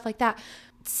Venmo and stuff like that.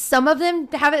 Some of them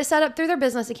have it set up through their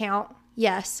business account.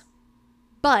 Yes.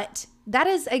 But that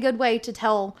is a good way to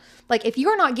tell, like, if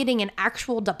you're not getting an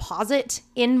actual deposit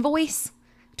invoice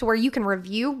to where you can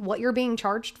review what you're being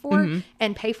charged for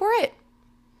and pay for it,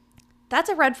 that's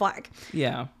a red flag.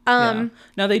 Yeah.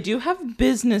 Now they do have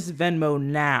business Venmo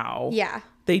now. Yeah.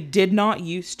 They did not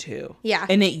used to. Yeah.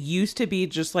 And it used to be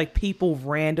just like people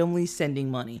randomly sending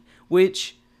money,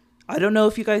 which I don't know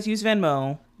if you guys use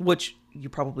Venmo, which you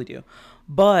probably do.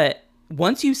 But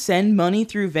once you send money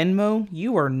through Venmo,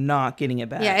 you are not getting it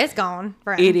back. Yeah, it's gone.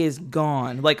 Right. It is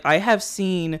gone. Like, I have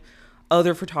seen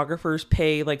other photographers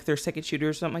pay like their second shooter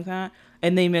or something like that,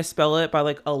 and they misspell it by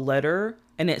like a letter,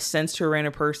 and it sends to a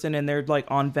random person, and they're like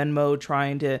on Venmo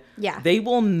trying to. Yeah. They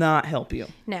will not help you.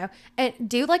 No. And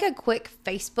do like a quick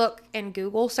Facebook and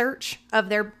Google search of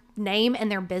their name and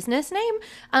their business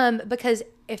name, because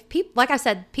if people, like I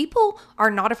said, people are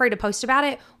not afraid to post about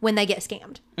it when they get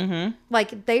scammed.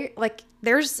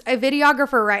 There's a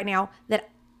videographer right now that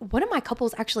one of my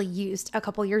couples actually used a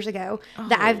couple years ago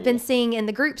that I've been seeing in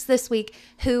the groups this week,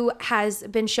 who has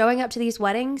been showing up to these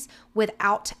weddings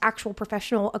without actual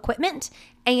professional equipment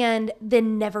and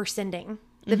then never sending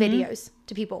the videos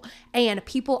to people, and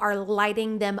people are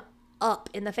lighting them up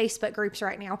in the Facebook groups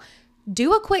right now.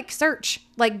 Do a quick search,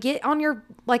 like get on your,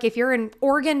 like if you're in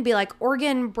Oregon, be like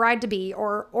Oregon bride to be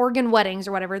or Oregon weddings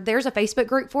or whatever. There's a Facebook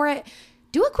group for it.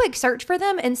 Do a quick search for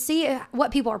them and see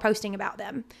what people are posting about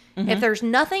them. If there's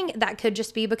nothing, that could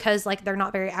just be because like they're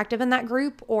not very active in that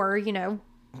group, or, you know,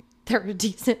 they're a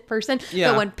decent person.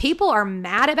 Yeah. But when people are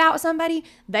mad about somebody,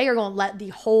 they are going to let the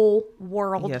whole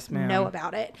world know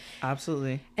about it.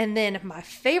 Absolutely. And then my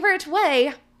favorite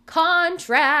way,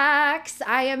 contracts.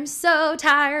 I am so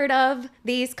tired of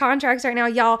these contracts right now,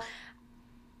 y'all.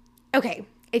 Okay,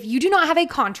 if you do not have a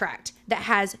contract that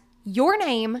has your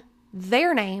name,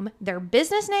 their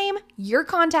business name, your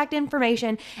contact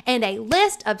information, and a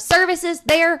list of services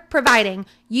they're providing,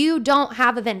 you don't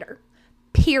have a vendor.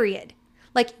 Period.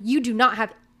 Like, you do not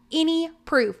have any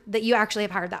proof that you actually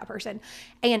have hired that person.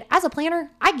 And as a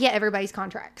planner, I get everybody's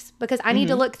contracts because I need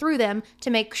to look through them to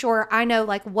make sure I know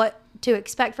like what to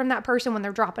expect from that person when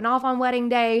they're dropping off on wedding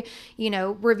day, you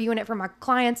know, reviewing it for my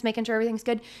clients, making sure everything's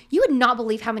good. You would not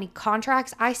believe how many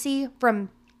contracts I see from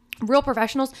real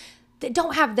professionals that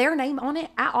don't have their name on it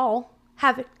at all,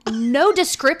 have no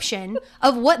description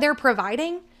of what they're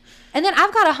providing. And then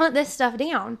I've got to hunt this stuff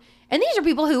down. And these are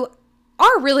people who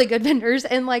are really good vendors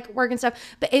and like work and stuff.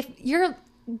 But if you're,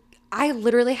 I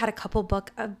literally had a couple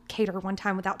book a caterer one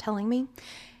time without telling me.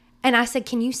 And I said,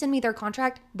 can you send me their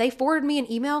contract? They forwarded me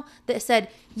an email that said,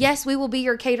 yes, we will be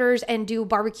your caterers and do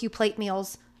barbecue plate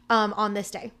meals on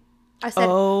this day. I said,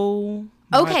 oh,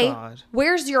 my okay, God.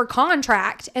 Where's your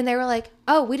contract? And they were like,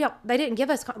 oh, they didn't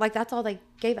give us, like, that's all they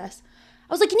gave us.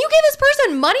 I was like, can you give this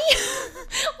person money?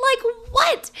 Like,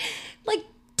 what? Like,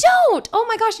 don't. Oh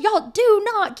my gosh, y'all, do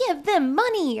not give them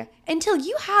money until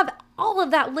you have all of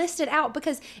that listed out,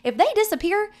 because if they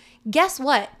disappear, guess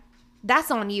what?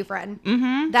 That's on you, Fred.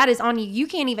 That is on you. You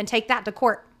can't even take that to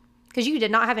court because you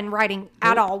did not have in writing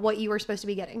at all what you were supposed to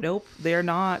be getting. Nope. They're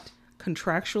not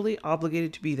contractually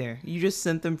obligated to be there. You just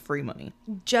sent them free money.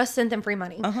 Just sent them free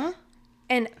money. Uh-huh.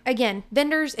 And again,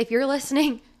 vendors, if you're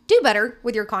listening, do better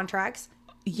with your contracts.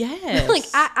 Yes. Like,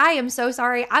 I am so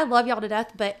sorry. I love y'all to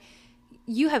death, but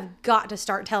you have got to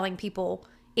start telling people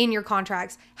in your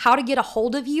contracts how to get a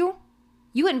hold of you.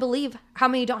 You wouldn't believe how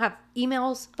many don't have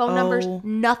emails, phone numbers,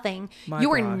 nothing.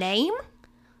 Your name?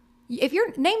 If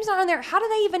your name's not on there, how do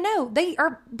they even know? They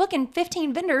are booking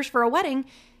 15 vendors for a wedding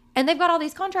and they've got all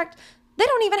these contracts. They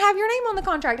don't even have your name on the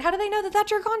contract. How do they know that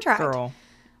that's your contract? Girl.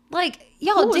 Like,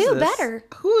 y'all do better.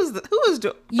 Who is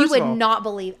doing? You would not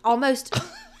believe. Almost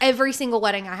every single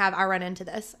wedding I have, I run into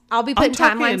this. I'll be putting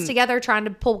timelines together, trying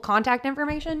to pull contact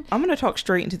information. I'm going to talk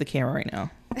straight into the camera right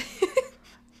now.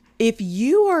 If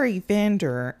you are a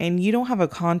vendor and you don't have a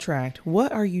contract,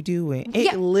 what are you doing?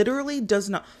 It literally does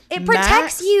not. It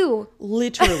protects you.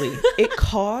 Literally. It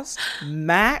costs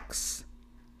max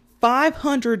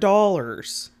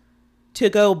 $500 to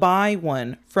go buy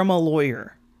one from a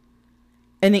lawyer.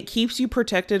 And it keeps you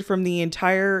protected from the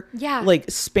entire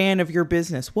like span of your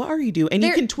business. What are you doing? And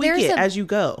you can tweak it as you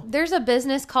go. There's a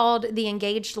business called The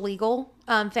Engaged Legal.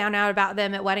 Found out about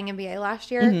them at Wedding MBA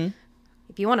last year.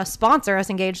 If you want to sponsor us,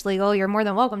 Engaged Legal, you're more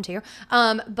than welcome to.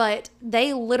 But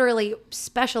they literally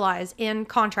specialize in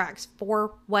contracts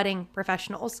for wedding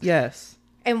professionals. Yes.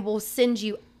 And will send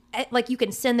you, like, you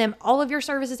can send them all of your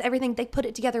services, everything. They put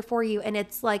it together for you. And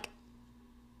it's like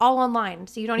all online.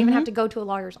 So you don't even have to go to a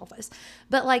lawyer's office.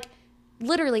 But like,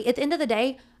 literally, at the end of the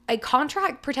day, a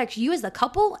contract protects you as the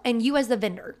couple and you as the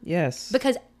vendor. Yes.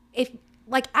 Because if,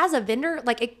 like, as a vendor,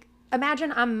 like,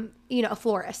 imagine I'm, a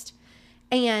florist.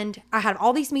 And I had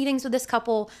all these meetings with this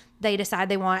couple. They decide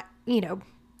they want,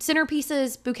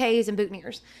 centerpieces, bouquets, and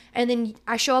boutonnieres. And then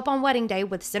I show up on wedding day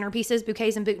with centerpieces,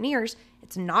 bouquets, and boutonnieres.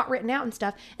 It's not written out and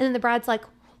stuff. And then the bride's like,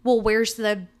 well, where's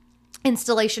the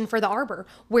installation for the arbor?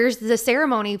 Where's the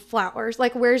ceremony flowers?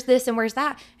 Like, where's this and where's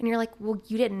that? And you're like, well,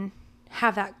 you didn't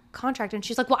have that contract. And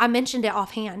she's like, well, I mentioned it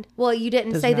offhand. Well, you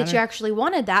didn't say that you actually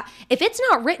wanted that. If it's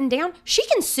not written down, she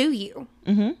can sue you.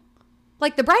 Mm-hmm.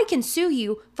 Like, the bride can sue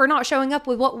you for not showing up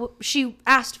with what she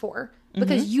asked for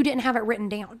because you didn't have it written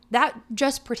down. That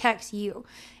just protects you.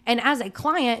 And as a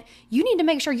client, you need to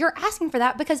make sure you're asking for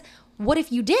that, because what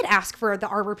if you did ask for the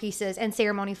arbor pieces and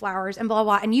ceremony flowers and blah,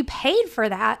 blah, and you paid for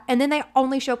that, and then they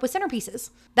only show up with centerpieces?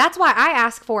 That's why I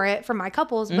ask for it from my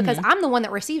couples, because I'm the one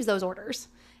that receives those orders.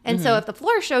 And so if the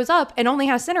florist shows up and only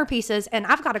has centerpieces and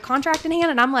I've got a contract in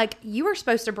hand and I'm like, you were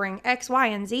supposed to bring X, Y,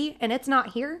 and Z and it's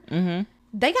not here,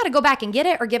 they got to go back and get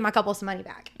it or give my couple some money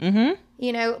back.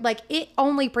 Like, it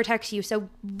only protects you. So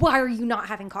why are you not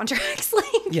having contracts?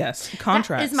 Yes,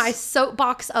 contracts. That is my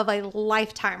soapbox of a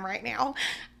lifetime right now.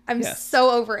 I'm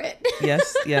so over it.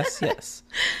 Yes.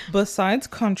 Besides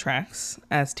contracts,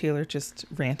 as Taylor just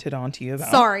ranted on to you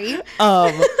about. Sorry.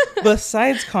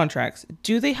 Besides contracts,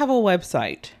 do they have a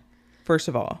website? First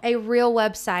of all, a real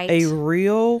website.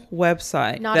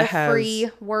 Not that a free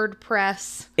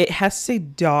WordPress. It has to say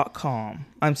 .com.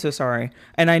 I'm so sorry.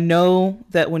 And I know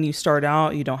that when you start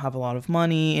out, you don't have a lot of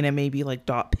money, and it may be like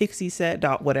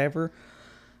 .pixieset, whatever.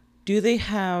 Do they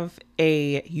have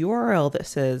a URL that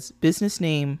says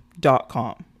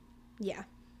businessname.com? Yeah.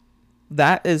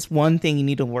 That is one thing you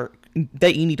need to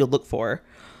look for.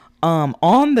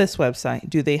 On this website,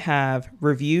 do they have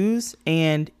reviews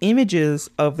and images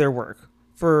of their work?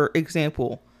 For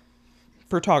example,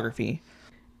 photography.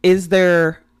 Is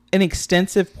there an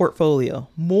extensive portfolio?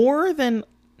 More than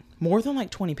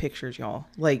like 20 pictures, y'all.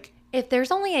 Like, if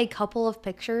there's only a couple of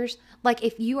pictures, like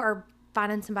if you are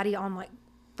finding somebody on, like,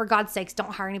 for God's sakes,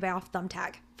 don't hire anybody off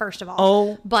Thumbtack, first of all.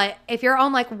 Oh. But if you're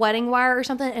on like Wedding Wire or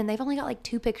something and they've only got like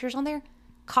 2 pictures on there,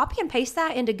 copy and paste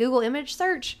that into Google image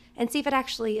search and see if it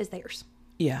actually is theirs.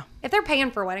 Yeah. If they're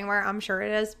paying for Wedding Wire, I'm sure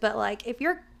it is. But like, if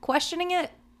you're questioning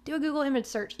it, do a Google image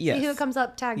search. Yes. See who it comes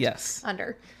up tagged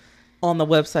under. On the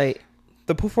website,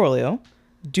 the portfolio,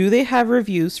 do they have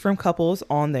reviews from couples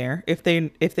on there? If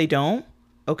they don't,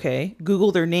 okay,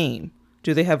 Google their name.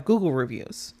 Do they have Google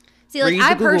reviews? See, like,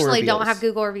 I personally don't have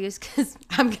Google reviews because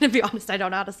I'm going to be honest, I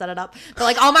don't know how to set it up. But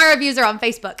like, all my reviews are on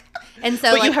Facebook. And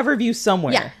so, but you have reviews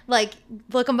somewhere. Yeah. Like,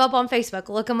 look them up on Facebook,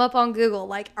 look them up on Google.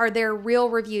 Like, are there real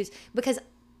reviews? Because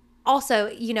also,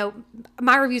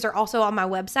 my reviews are also on my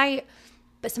website,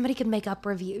 but somebody could make up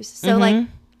reviews. So like,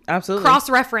 absolutely,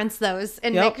 cross-reference those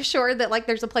and make sure that like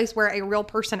there's a place where a real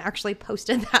person actually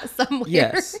posted that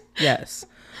somewhere. Yes.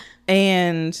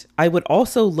 And I would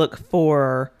also look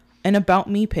for an About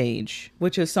Me page,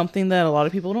 which is something that a lot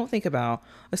of people don't think about.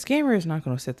 A scammer is not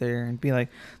going to sit there and be like,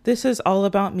 this is all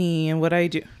about me and what I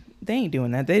do. They ain't doing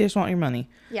that. They just want your money.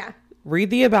 Yeah. Read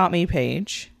the About Me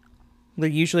page. They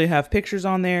usually have pictures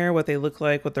on there, what they look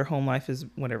like, what their home life is,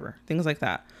 whatever. Things like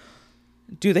that.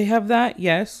 Do they have that?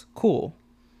 Yes. Cool.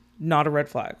 Not a red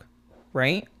flag,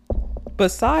 right?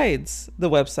 Besides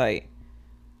the website,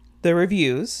 the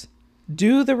reviews.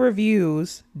 Do the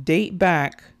reviews date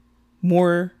back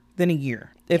more than a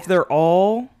year? If they're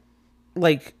all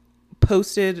like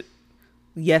posted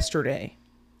yesterday,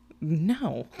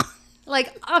 no.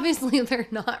 Like, obviously they're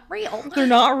not real. They're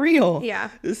not real. Yeah.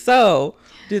 So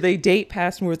do they date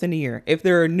past more than a year? If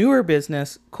they're a newer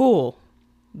business, cool.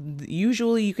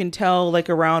 Usually you can tell like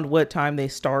around what time they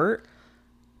start.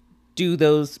 Do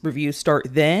those reviews start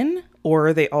then, or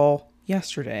are they all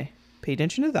yesterday? Pay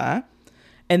attention to that.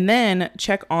 And then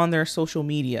check on their social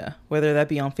media, whether that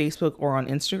be on Facebook or on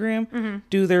Instagram. Mm-hmm.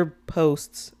 Do their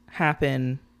posts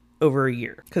happen over a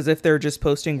year? Because if they're just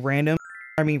posting random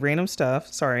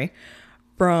stuff,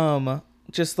 from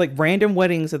just like random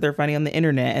weddings that they're finding on the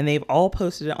internet, and they've all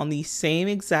posted it on the same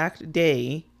exact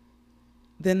day,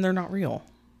 then they're not real.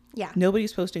 Yeah.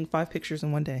 Nobody's posting 5 pictures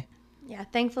in one day. Yeah.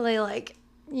 Thankfully, like,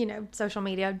 social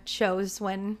media shows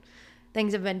when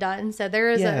things have been done. So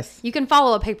there is you can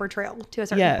follow a paper trail to a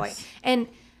certain point. And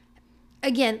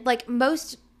again, like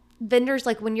most vendors,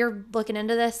 like when you're looking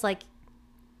into this, like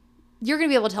you're going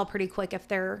to be able to tell pretty quick if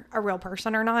they're a real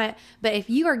person or not. But if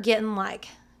you are getting like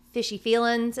fishy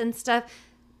feelings and stuff,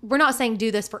 we're not saying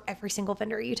do this for every single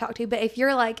vendor you talk to. But if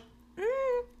you're like,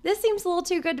 this seems a little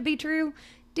too good to be true,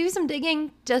 do some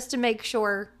digging just to make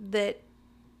sure that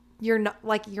you're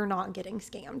not getting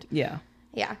scammed. Yeah.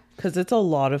 Yeah. Because it's a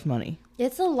lot of money.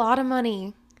 It's a lot of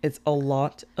money. It's a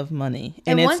lot of money.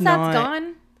 And once that's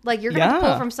gone, Like, you're going to have to pull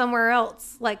Yeah. from somewhere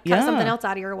else, like cut Yeah. something else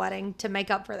out of your wedding to make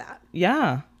up for that.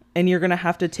 Yeah. And you're going to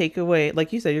have to take away,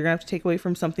 like you said, you're going to have to take away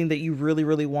from something that you really,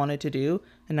 really wanted to do.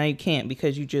 And now you can't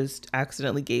because you just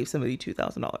accidentally gave somebody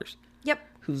 $2,000 Yep.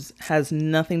 who has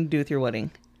nothing to do with your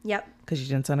wedding Yep. because you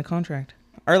didn't sign a contract.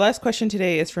 Our last question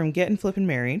today is from Getting Flippin'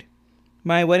 Married.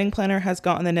 My wedding planner has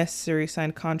gotten the necessary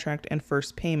signed contract and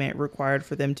first payment required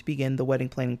for them to begin the wedding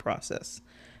planning process.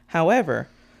 However,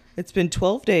 it's been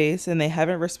 12 days and they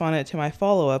haven't responded to my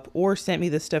follow-up or sent me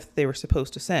the stuff that they were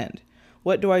supposed to send.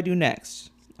 What do I do next?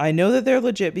 I know that they're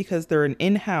legit because they're an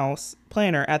in-house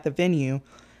planner at the venue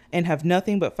and have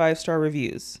nothing but 5-star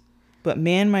reviews. But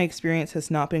man, my experience has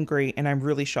not been great and I'm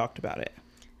really shocked about it.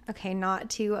 Okay, not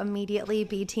to immediately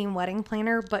be team wedding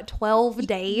planner, but 12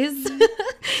 days.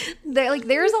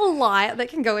 There's a lot that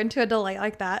can go into a delay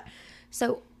like that.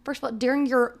 So, first of all, during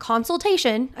your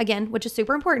consultation, again, which is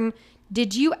super important,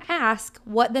 did you ask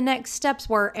what the next steps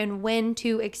were and when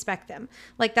to expect them?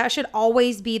 Like, that should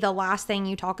always be the last thing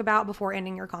you talk about before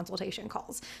ending your consultation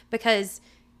calls, because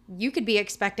you could be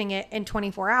expecting it in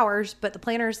 24 hours, but the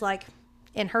planner's like,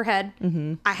 in her head,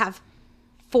 I have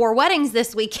 4 weddings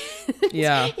this weekend,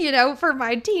 Yeah. for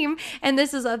my team. And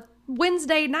this is a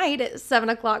Wednesday night at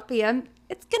 7:00 p.m.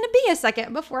 It's going to be a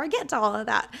second before I get to all of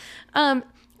that.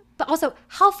 But also,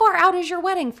 how far out is your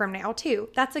wedding from now, too?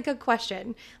 That's a good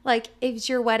question. Like, is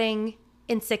your wedding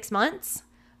in 6 months?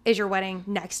 Is your wedding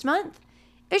next month?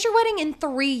 Is your wedding in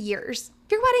 3 years?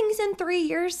 If your wedding's in 3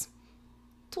 years,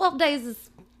 12 days is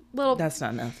little. That's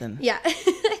not nothing. Yeah.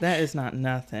 That is not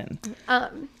nothing.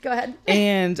 Go ahead.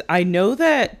 And I know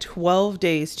that 12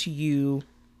 days to you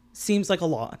seems like a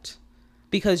lot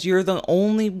because you're the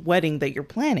only wedding that you're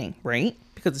planning, right?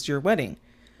 Because it's your wedding.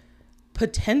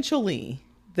 Potentially,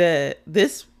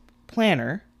 this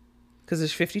planner, because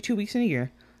there's 52 weeks in a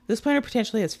year, this planner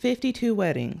potentially has 52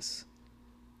 weddings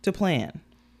to plan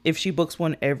if she books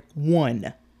one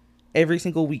every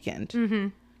single weekend. Mm-hmm.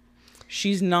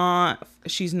 She's not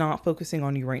focusing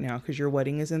on you right now because your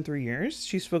wedding is in 3 years.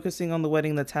 She's focusing on the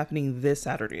wedding that's happening this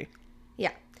Saturday.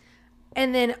 Yeah.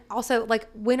 And then also, like,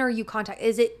 when are you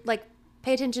is it like,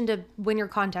 pay attention to when you're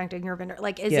contacting your vendor.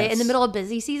 Like, is it in the middle of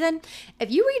busy season? If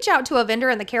you reach out to a vendor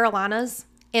in the Carolinas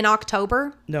in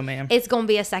October, No, ma'am. it's going to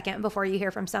be a second before you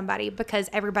hear from somebody because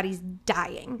everybody's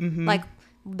dying. Mm-hmm. Like,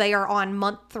 they are on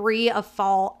month 3 of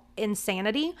fall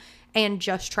insanity and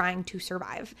just trying to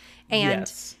survive. And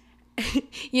Yes.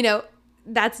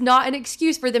 That's not an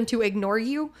excuse for them to ignore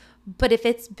you. But if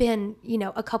it's been,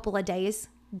 a couple of days,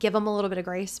 give them a little bit of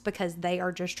grace because they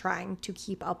are just trying to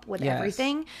keep up with Yes.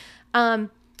 everything. And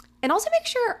also make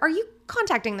sure, are you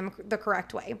contacting them the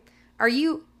correct way? Are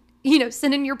you,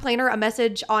 sending your planner a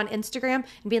message on Instagram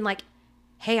and being like,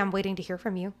 hey, I'm waiting to hear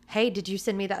from you. Hey, did you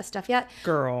send me that stuff yet?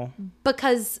 Girl.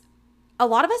 Because a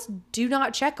lot of us do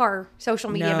not check our social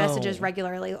media No. messages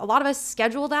regularly. A lot of us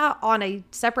schedule that on a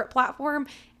separate platform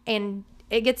and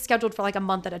it gets scheduled for like a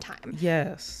month at a time.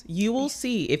 Yes. You will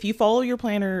see if you follow your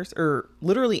planners or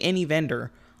literally any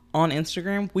vendor on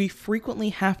Instagram, we frequently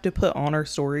have to put on our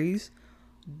stories.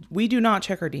 We do not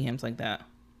check our DMs like that.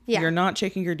 Yeah. You're not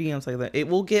checking your DMs like that. It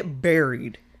will get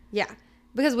buried. Yeah.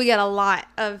 Because we get a lot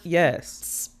of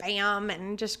Yes. spam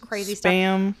and just crazy stuff.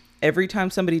 Spam. Every time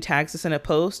somebody tags us in a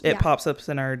post, it Yeah. pops up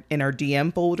in our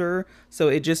DM folder. So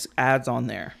it just adds on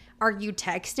there. Are you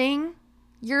texting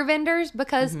your vendors?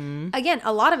 Because Mm-hmm. again,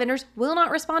 a lot of vendors will not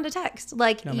respond to text.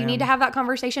 Like, you need to have that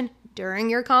conversation during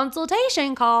your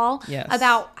consultation call Yes.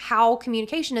 about how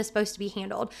communication is supposed to be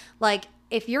handled. Like,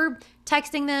 if you're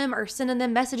texting them or sending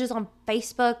them messages on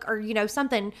Facebook or,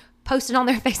 something posted on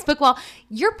their Facebook wall,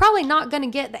 you're probably not going to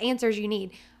get the answers you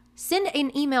need. Send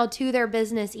an email to their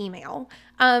business email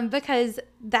because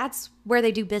that's where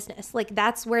they do business. Like,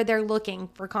 that's where they're looking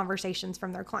for conversations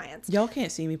from their clients. Y'all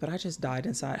can't see me, but I just died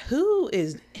inside. Who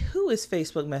is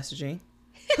Facebook messaging?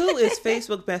 Who is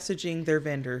Facebook messaging their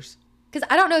vendors? Because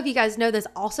I don't know if you guys know this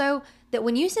also, that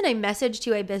when you send a message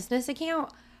to a business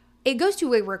account, it goes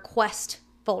to a request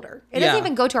folder. It doesn't Yeah.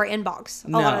 even go to our inbox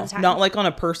a lot of the time. Not like on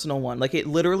a personal one. Like, it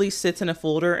literally sits in a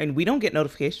folder and we don't get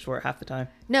notifications for it half the time.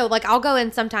 No, like, I'll go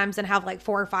in sometimes and have like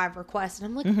 4 or 5 requests. And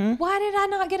I'm like, Mm-hmm. why did I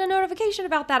not get a notification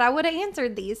about that? I would have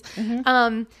answered these.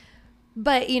 Mm-hmm.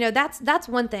 But, that's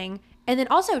one thing. And then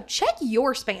also check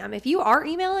your spam. If you are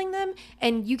emailing them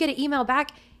and you get an email back,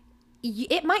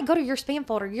 it might go to your spam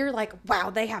folder. You're like,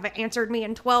 wow, they haven't answered me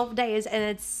in 12 days and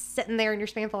it's sitting there in your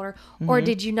spam folder. Or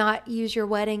did you not use your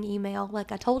wedding email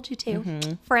like I told you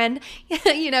to, friend?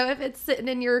 If it's sitting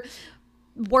in your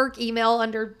work email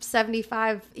under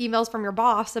 75 emails from your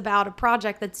boss about a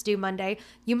project that's due Monday,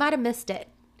 you might have missed it.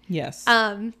 Yes.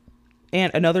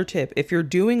 And another tip, if you're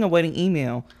doing a wedding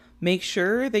email, make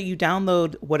sure that you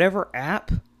download whatever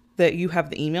app that you have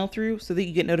the email through so that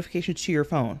you get notifications to your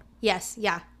phone. Yes.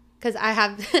 Yeah. Because I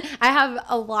have I have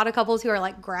a lot of couples who are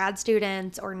like grad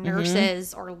students or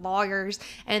nurses or lawyers,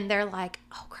 and they're like,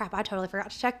 oh crap, I totally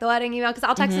forgot to check the wedding email. Because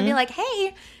I'll text and be like,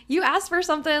 hey, you asked for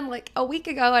something like a week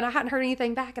ago and I hadn't heard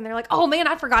anything back, and they're like, oh man,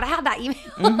 I forgot I had that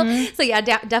email. So yeah,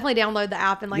 definitely download the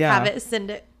app and like have it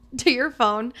send it to your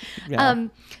phone.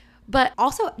 But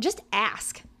also just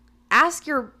ask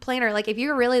your planner. Like if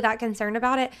you're really that concerned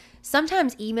about it,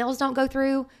 sometimes emails don't go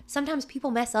through, sometimes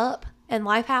people mess up and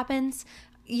life happens.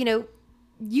 You know,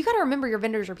 you got to remember your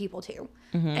vendors are people too.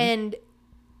 And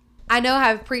I know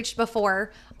I've preached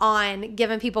before on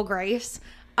giving people grace,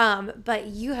 but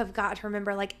you have got to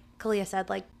remember, like Kalia said,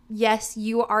 like, yes,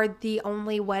 you are the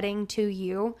only wedding to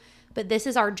you, but this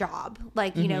is our job.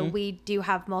 Like, you know, we do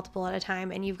have multiple at a time,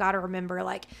 and you've got to remember,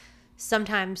 like,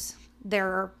 sometimes there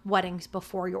are weddings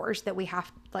before yours that we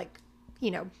have, like,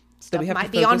 you know, stuff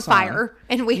might be on fire,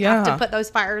 and we have to put those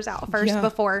fires out first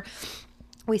before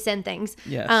we send things.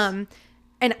 Yes.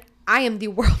 And I am the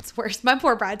world's worst. My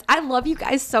poor brides. I love you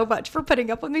guys so much for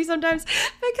putting up with me sometimes,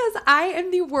 because I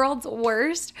am the world's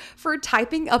worst for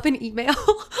typing up an email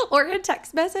or a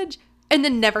text message and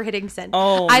then never hitting send.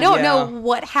 I don't know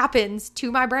what happens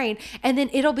to my brain. And then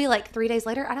it'll be like 3 days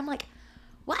later and I'm like,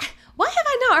 what? Why have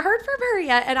I not heard from her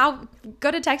yet? And I'll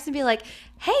go to text and be like,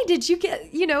 hey, did you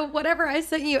get, you know, whatever I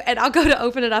sent you? And I'll go to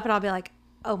open it up and I'll be like,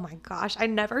 oh my gosh, I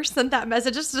never sent that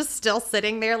message. It's just still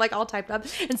sitting there, like all typed up.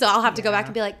 And so I'll have to go back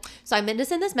and be like, so I meant to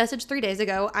send this message 3 days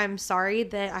ago. I'm sorry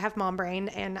that I have mom brain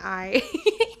and I,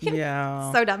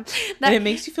 so dumb. And it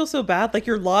makes you feel so bad. Like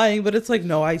you're lying, but it's like,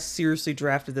 no, I seriously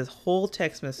drafted this whole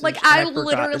text message. Like I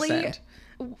literally,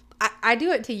 I do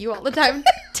it to you all the time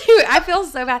too. I feel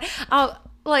so bad.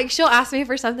 Like she'll ask me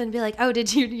for something and be like, oh,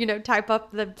 did you, you know, type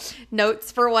up the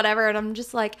notes for whatever? And I'm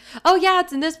just like, oh yeah,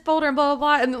 it's in this folder and blah,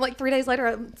 blah, blah. And then like 3 days later,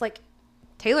 it's like,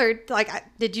 Taylor, like,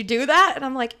 did you do that? And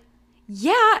I'm like,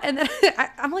 yeah. And then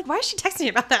I'm like, why is she texting me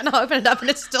about that? And I'll open it up and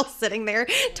it's still sitting there,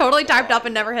 totally typed up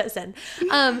and never hit send.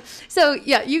 So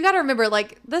yeah, you got to remember,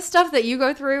 like, the stuff that you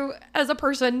go through as a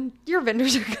person, your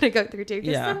vendors are going to go through too.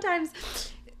 Because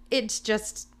sometimes it's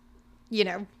just, you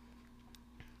know,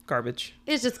 garbage.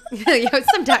 It's just, you know,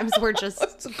 sometimes we're just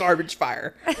it's a garbage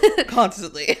fire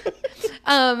constantly.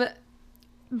 But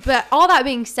all that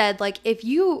being said, like if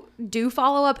you do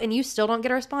follow up and you still don't get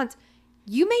a response,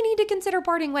 you may need to consider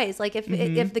parting ways. Like if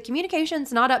the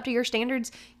communication's not up to your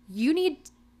standards, you need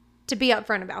to be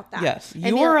upfront about that. Yes,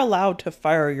 you are allowed to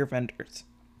fire your vendors.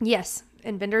 Yes,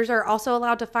 and vendors are also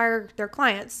allowed to fire their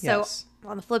clients. So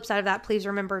on the flip side of that, please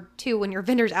remember too, when your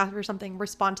vendors ask for something,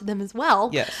 respond to them as well.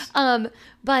 Yes.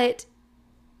 But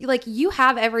like you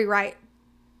have every right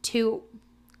to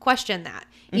question that,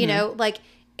 you know, like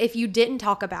if you didn't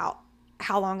talk about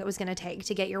how long it was going to take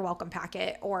to get your welcome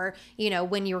packet, or, you know,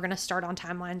 when you were going to start on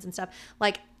timelines and stuff,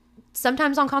 like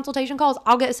sometimes on consultation calls,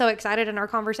 I'll get so excited in our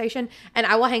conversation and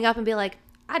I will hang up and be like,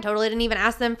 I totally didn't even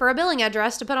ask them for a billing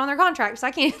address to put on their contract, so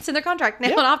I can't send their contract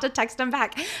now, and I'll have to text them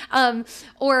back.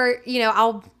 Or, you know,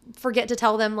 I'll forget to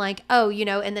tell them like, oh, you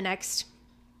know, in the next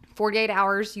 48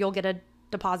 hours, you'll get a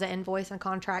deposit invoice and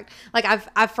contract. Like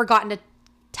I've forgotten to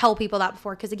tell people that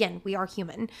before, because again, we are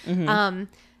human. And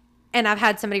I've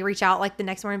had somebody reach out like the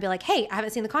next morning and be like, hey, I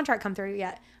haven't seen the contract come through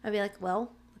yet. I'd be like,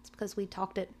 well, it's because we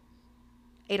talked at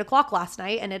 8 o'clock last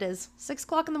night and it is 6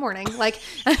 o'clock in the morning. Like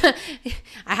I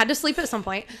had to sleep at some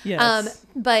point. Yes.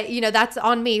 But you know, that's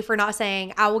on me for not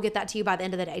saying I will get that to you by the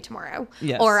end of the day tomorrow.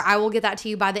 Yes. Or I will get that to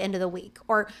you by the end of the week.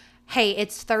 Or, hey,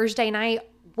 it's Thursday night.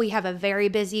 We have a very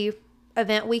busy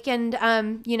event weekend,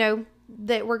 you know,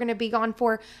 that we're going to be gone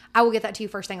for. I will get that to you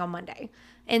first thing on Monday.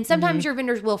 And sometimes your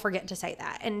vendors will forget to say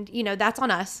that. And, you know, that's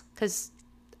on us because,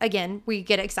 again, we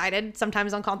get excited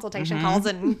sometimes on consultation calls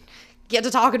and get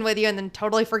to talking with you and then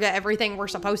totally forget everything we're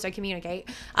supposed to communicate.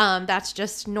 That's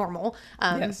just normal.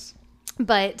 Yes.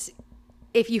 But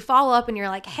if you follow up and you're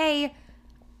like, hey,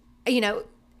 you know,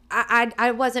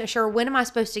 I wasn't sure, when am I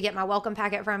supposed to get my welcome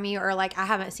packet from you? Or like, I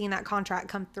haven't seen that contract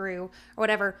come through or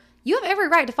whatever. You have every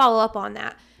right to follow up on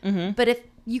that. But if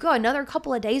you go another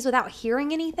couple of days without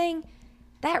hearing anything,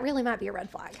 that really might be a red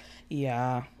flag.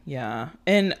 Yeah. Yeah.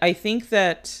 And I think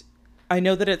that I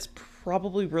know that it's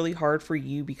probably really hard for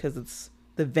you because it's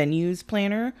the venue's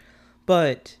planner,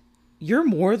 but you're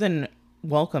more than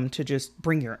welcome to just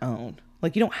bring your own.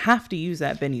 Like, you don't have to use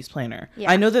that venue's planner.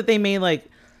 I know that they may like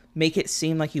make it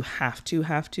seem like you have to,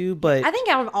 but I think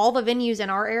out of all the venues in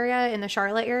our area, in the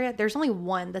Charlotte area, there's only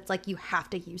one that's like you have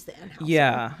to use the in-house.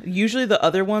 Yeah. Usually the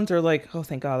other ones are like, oh,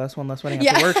 thank God, that's one less wedding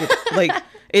I have to work with. Like,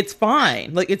 it's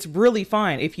fine. Like, it's really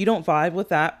fine. If you don't vibe with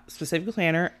that specific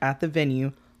planner at the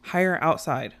venue, hire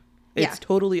outside. It's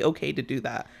totally okay to do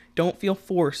that. Don't feel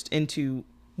forced into,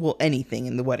 well, anything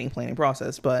in the wedding planning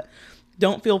process, but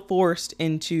don't feel forced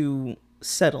into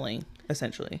settling,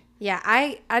 essentially. Yeah,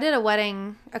 I did a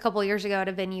wedding a couple of years ago at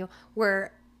a venue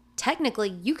where technically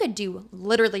you could do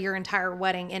literally your entire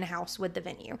wedding in-house with the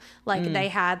venue. Like they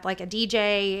had like a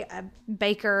DJ, a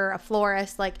baker, a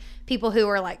florist, like people who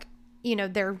were like, you know,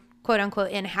 they're quote unquote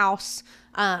in-house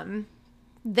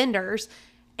vendors.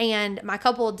 And my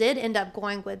couple did end up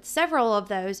going with several of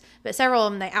those, but several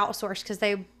of them they outsourced because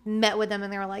they met with them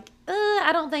and they were like,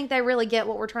 I don't think they really get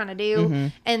what we're trying to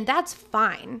do. And that's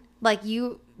fine. Like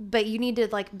but you need to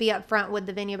like be upfront with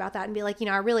the venue about that and be like, you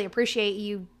know, I really appreciate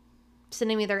you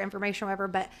sending me their information or whatever,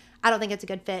 but I don't think it's a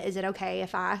good fit. Is it okay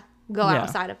if I go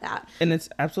outside of that? And it's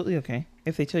absolutely okay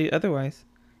if they tell you otherwise.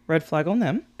 Red flag on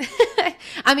them.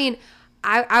 I mean,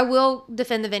 I will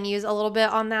defend the venues a little bit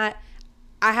on that.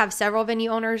 I have several venue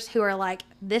owners who are like,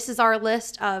 this is our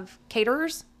list of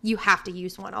caterers. You have to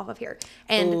use one off of here.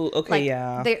 And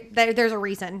there's a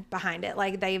reason behind it.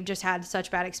 Like they've just had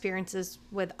such bad experiences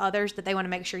with others that they want to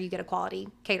make sure you get a quality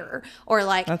caterer. Or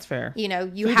like, that's fair. You know,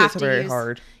 you have to use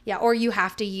hard. Yeah. Or you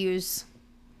have to use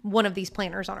one of these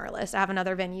planners on our list. I have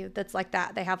another venue that's like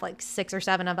that. They have like 6 or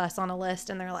 7 of us on a list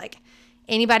and they're like,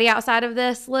 anybody outside of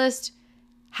this list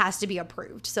has to be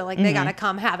approved. So like they got to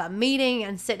come have a meeting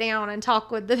and sit down and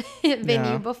talk with the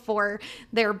venue before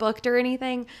they're booked or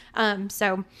anything.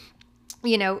 So,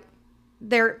 you know,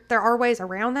 there are ways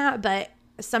around that, but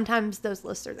sometimes those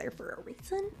lists are there for a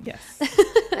reason. Yes.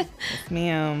 Yes,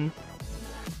 ma'am.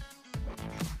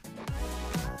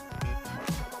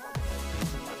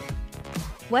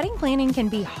 Wedding planning can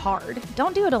be hard.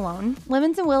 Don't do it alone.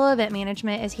 Lemons and Willow Event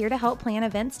Management is here to help plan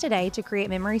events today to create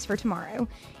memories for tomorrow.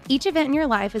 Each event in your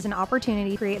life is an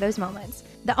opportunity to create those moments.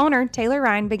 The owner, Taylor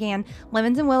Ryan, began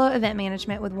Lemons and Willow Event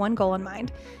Management with one goal in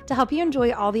mind: to help you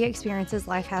enjoy all the experiences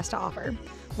life has to offer.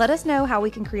 Let us know how we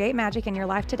can create magic in your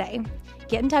life today.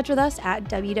 Get in touch with us at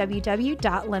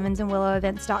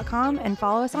www.lemonsandwillowevents.com and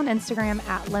follow us on Instagram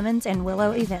at Lemons and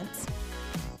Willow Events.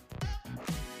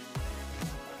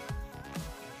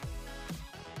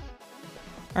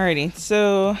 Alrighty,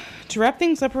 so to wrap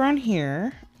things up around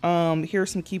here, here are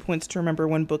some key points to remember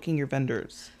when booking your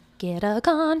vendors. Get a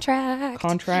contract.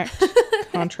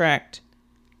 Contract.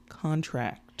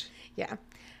 Yeah.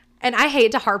 And I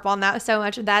hate to harp on that so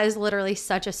much. That is literally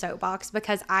such a soapbox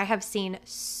because I have seen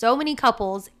so many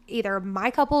couples, either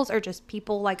my couples or just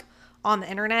people like on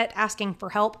the internet asking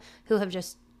for help, who have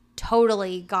just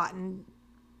totally gotten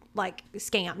like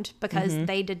scammed because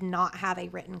they did not have a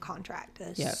written contract.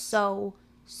 That is so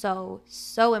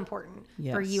important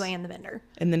for you and the vendor.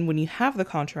 And then when you have the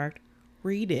contract,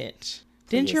 read it. Please.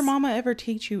 Didn't your mama ever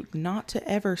teach you not to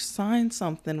ever sign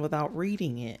something without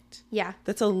reading it? Yeah.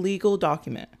 That's a legal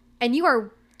document. And you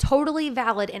are totally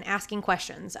valid in asking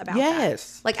questions about that.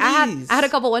 Yes. Like I had a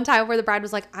couple one time where the bride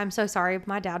was like, I'm so sorry,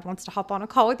 my dad wants to hop on a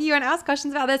call with you and ask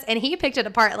questions about this. And he picked it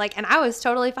apart. Like, and I was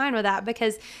totally fine with that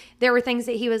because there were things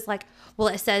that he was like, well,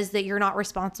 it says that you're not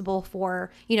responsible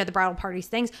for, you know, the bridal party's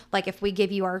things. Like if we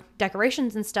give you our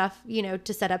decorations and stuff, you know,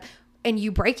 to set up and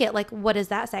you break it, like, what does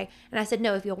that say? And I said,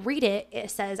 no, if you'll read it,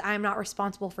 it says I'm not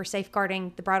responsible for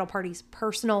safeguarding the bridal party's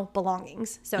personal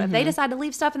belongings. So if they decide to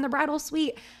leave stuff in the bridal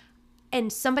suite,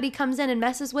 and somebody comes in and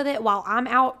messes with it while I'm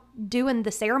out doing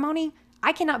the ceremony,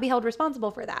 I cannot be held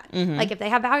responsible for that. Like if they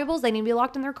have valuables, they need to be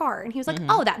locked in their car. And he was like,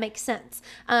 oh, that makes sense.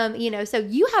 You know, so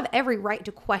you have every right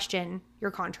to question your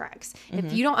contracts.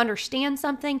 If you don't understand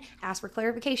something, ask for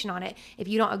clarification on it. If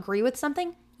you don't agree with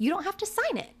something, you don't have to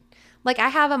sign it. Like I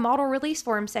have a model release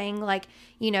form saying like,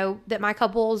 you know, that my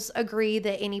couples agree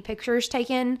that any pictures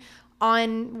taken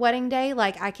on wedding day,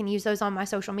 like I can use those on my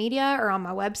social media or on my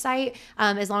website,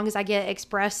 as long as I get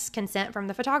express consent from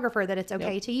the photographer that it's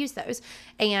okay to use those.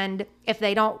 And if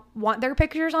they don't want their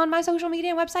pictures on my social media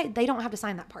and website, they don't have to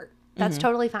sign that part. That's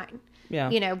totally fine.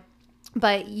 Yeah. You know,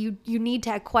 but you need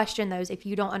to question those if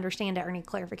you don't understand it or need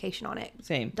clarification on it.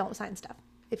 Same. Don't sign stuff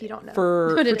if you don't know.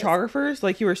 For photographers,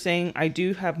 like you were saying, I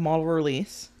do have model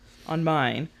release on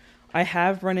mine. I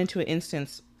have run into an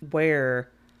instance where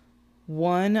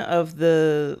one of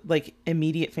the like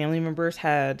immediate family members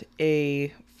had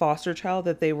a foster child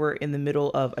that they were in the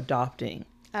middle of adopting.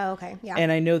 Oh, okay. Yeah. And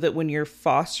I know that when you're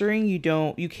fostering,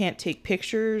 you can't take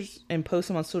pictures and post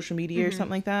them on social media or something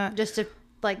like that. Just to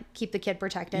like keep the kid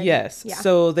protected. Yes. Yeah.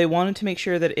 So they wanted to make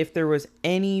sure that if there was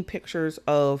any pictures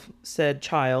of said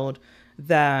child,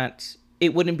 that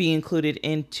it wouldn't be included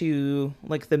into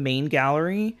like the main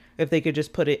gallery, if they could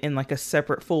just put it in like a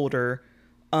separate folder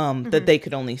that they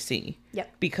could only see.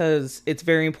 Yep. Because it's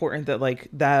very important that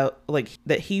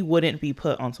that he wouldn't be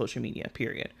put on social media,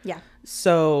 period. Yeah.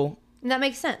 So And that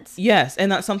makes sense. yes,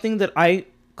 and that's something that I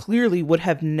clearly would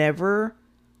have never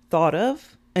thought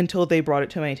of until they brought it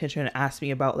to my attention and asked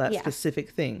me about that specific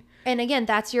thing. And again,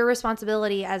 that's your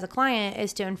responsibility as a client,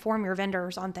 is to inform your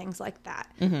vendors on things like that.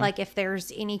 Like if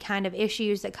there's any kind of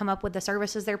issues that come up with the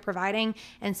services they're providing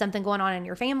and something going on in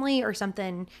your family or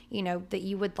something, you know, that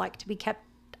you would like to be kept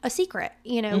a secret,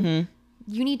 you know,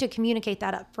 you need to communicate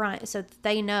that up front so that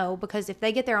they know, because if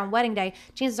they get there on wedding day,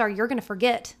 chances are you're going to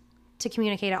forget to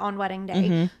communicate it on wedding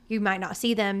day. You might not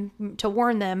see them to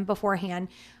warn them beforehand.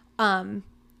 And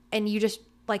you just,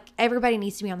 like, everybody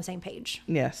needs to be on the same page.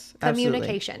 Yes.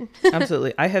 Communication. Absolutely.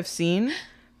 Absolutely. I have seen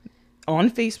on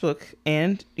Facebook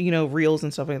and, you know, reels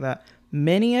and stuff like that,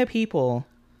 many people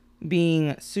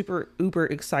being super uber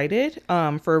excited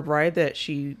for a bride that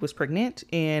she was pregnant,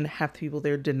 and half the people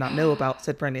there did not know about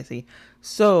said pregnancy.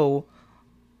 So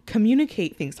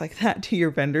communicate things like that to your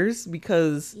vendors,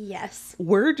 because Yes.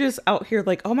 we're just out here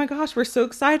like, oh my gosh, we're so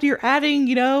excited you're adding,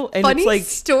 you know, and Funny it's like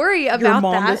story about your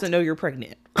mom that. doesn't know you're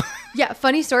pregnant. Yeah,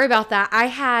 funny story about that. I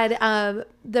had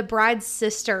the bride's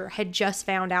sister had just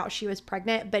found out she was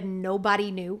pregnant, but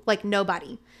nobody knew. Like,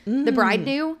 nobody. The bride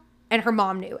knew and her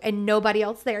mom knew and nobody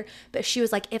else there. But she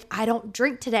was like, if I don't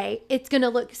drink today, it's going to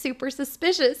look super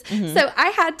suspicious. So I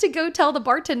had to go tell the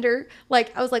bartender,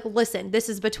 like, I was like, listen, this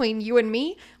is between you and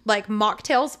me, like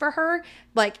mocktails for her.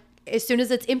 Like, as soon as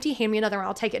it's empty, hand me another one.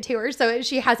 I'll take it to her. So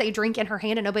she has a drink in her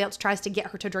hand and nobody else tries to get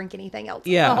her to drink anything else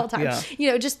the whole time. Yeah.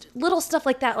 You know, just little stuff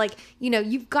like that. Like, you know,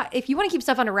 you've got, if you want to keep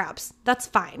stuff under wraps, that's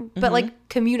fine. But like,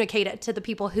 communicate it to the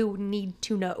people who need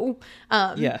to know.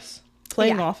 Yes.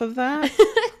 Playing Yeah. off of that,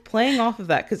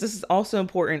 because this is also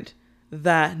important,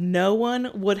 that no one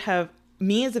would have,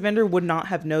 me as a vendor would not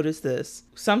have noticed this.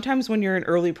 Sometimes when you're in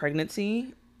early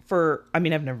pregnancy, I've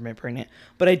never been pregnant,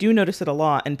 but I do notice it a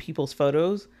lot in people's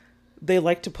photos. They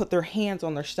like to put their hands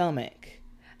on their stomach.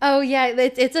 Oh yeah,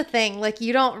 it's a thing. Like,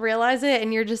 you don't realize it,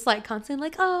 and you're just like constantly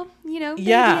like, oh, you know, baby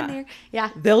Yeah. in there. Yeah.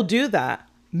 They'll do that.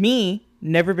 Me,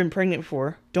 never been pregnant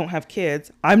before, don't have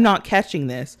kids. I'm not catching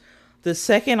this. The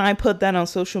second I put that on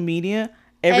social media,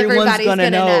 everyone's Everybody's gonna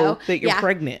gonna know know. that you're Yeah.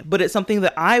 pregnant. But it's something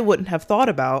that I wouldn't have thought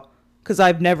about because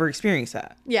I've never experienced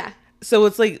that. Yeah. So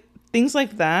it's like things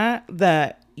like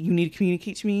that you need to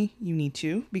communicate to me. You need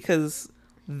to, because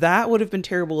that would have been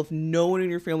terrible if no one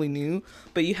in your family knew,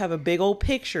 but you have a big old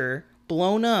picture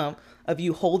blown up of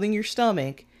you holding your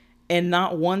stomach and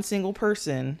not one single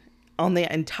person on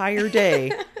the entire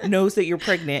day knows that you're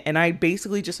pregnant. And I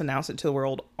basically just announced it to the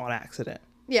world on accident.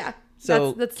 Yeah.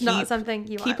 So that's not something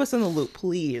you keep want. us in the loop,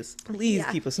 please. Please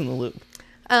Yeah. keep us in the loop.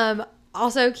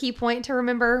 Also, key point to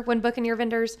remember when booking your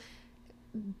vendors: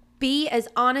 be as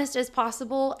honest as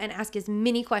possible and ask as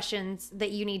many questions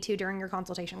that you need to during your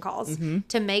consultation calls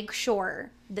to make sure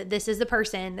that this is the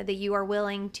person that you are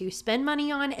willing to spend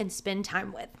money on and spend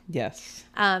time with. Yes.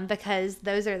 Because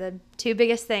those are the two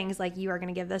biggest things. Like, you are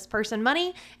going to give this person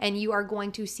money and you are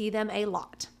going to see them a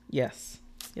lot. Yes.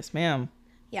 Yes, ma'am.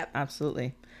 Yep.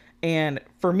 Absolutely. And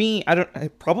for me,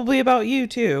 probably about you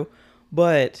too,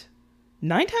 but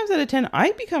 9 times out of 10,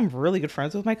 I become really good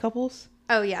friends with my couples.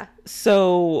 Oh, yeah.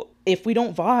 So if we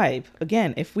don't vibe,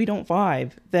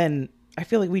 then I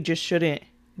feel like we just shouldn't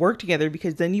work together,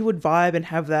 because then you would vibe and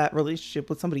have that relationship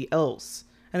with somebody else.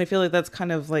 And I feel like that's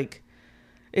kind of like,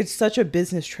 it's such a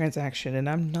business transaction, and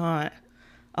I'm not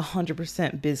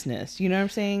 100% business. You know what I'm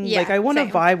saying? Yeah, like, I want to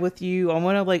same. vibe with you. I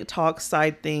want to like talk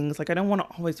side things. Like, I don't want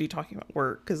to always be talking about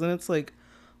work, because then it's like,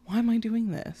 why am I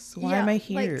doing this? Why am I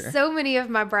here? Like, so many of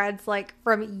my brides, like,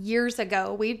 from years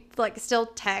ago, we like still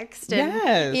text and,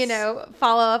 Yes. you know,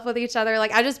 follow up with each other.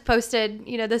 Like, I just posted,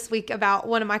 you know, this week about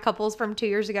one of my couples from 2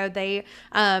 years ago. They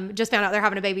just found out they're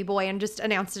having a baby boy and just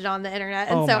announced it on the internet.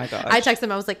 And Oh so my gosh. I texted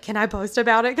them. I was like, can I post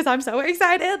about it? Because I'm so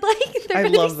excited. Like, they're I going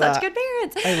to be love such that. good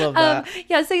parents. I love that.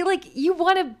 Yeah. So, like, you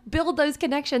want to build those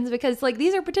connections, because, like,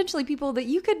 these are potentially people that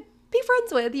you could be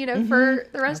friends with, you know, for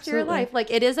the rest of your Absolutely. life.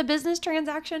 Like, it is a business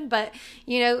transaction, but,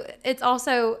 you know, it's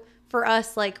also for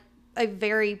us, like, a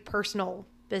very personal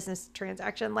business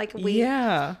transaction. Like, we,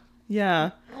 Yeah.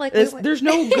 like, There's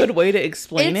no good way to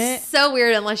explain it's it. so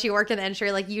weird unless you work in the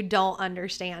industry. Like, you don't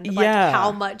understand, like, Yeah.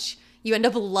 how much you end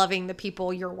up loving the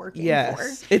people you're working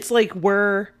Yes. for. It's like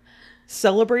we're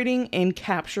celebrating and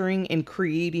capturing and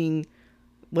creating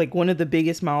like one of the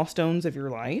biggest milestones of your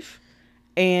life.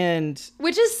 And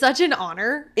which is such an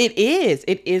honor. It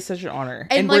is such an honor.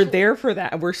 And like, we're there for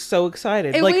that. And we're so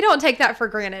excited. And like, we don't take that for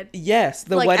granted. Yes.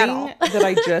 The like, wedding that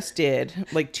I just did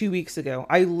like 2 weeks ago,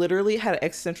 I literally had an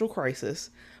existential crisis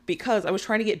because I was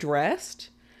trying to get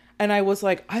dressed. And I was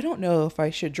like, I don't know if I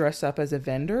should dress up as a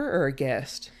vendor or a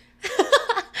guest.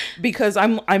 Because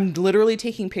I'm literally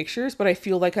taking pictures, but I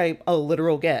feel like I'm a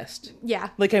literal guest. Yeah.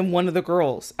 Like I'm one of the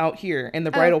girls out here in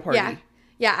the bridal party. Yeah.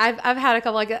 Yeah, I've had a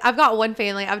couple I've got one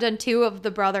family. I've done 2 of the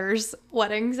brothers'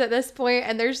 weddings at this point,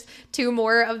 and there's 2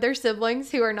 more of their siblings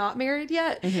who are not married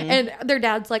yet. Mm-hmm. And their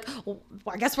dad's like, well,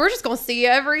 I guess we're just gonna see you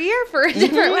every year for a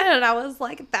different wedding. And I was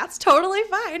like, that's totally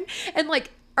fine. And like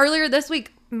earlier this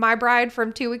week, my bride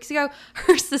from 2 weeks ago,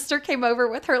 her sister came over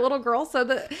with her little girl so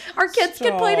that our kids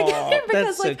could play together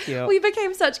because like cute. We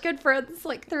became such good friends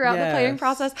like throughout the planning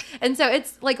process. And so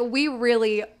it's like we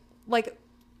really like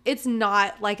it's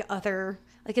not like other.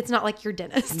 Like, it's not like your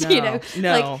dentist, you know?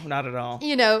 No, like, not at all.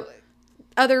 You know,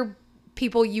 other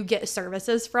people you get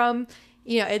services from,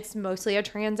 you know, it's mostly a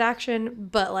transaction.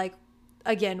 But, like,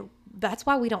 again, that's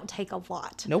why we don't take a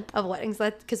lot of weddings.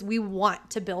 Because we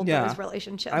want to build those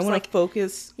relationships. I want to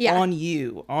focus on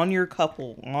you, on your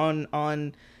couple,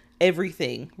 on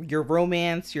everything. Your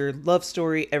romance, your love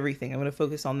story, everything. I want to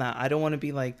focus on that. I don't want to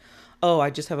be like, oh, I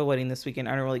just have a wedding this weekend.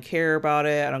 I don't really care about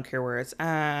it. I don't care where it's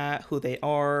at, who they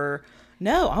are.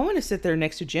 No, I want to sit there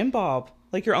next to Jim Bob,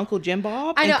 like your Uncle Jim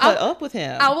Bob, and cut up with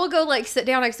him. I will go like sit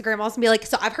down next to grandma's and be like,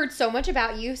 so I've heard so much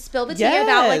about you. Spill the tea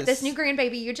about like this new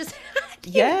grandbaby you just had.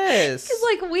 Yes. Because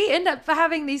like we end up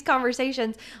having these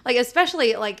conversations, like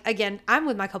especially like, again, I'm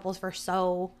with my couples for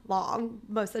so long,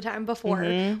 most of the time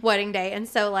before wedding day. And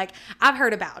so like I've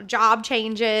heard about job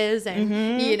changes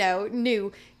and, you know,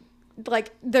 new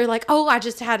like they're like, oh, I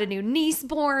just had a new niece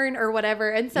born or whatever.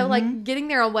 And so like getting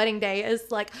there on wedding day is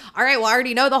like, all right, well, I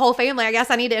already know the whole family. I guess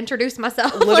I need to introduce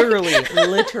myself.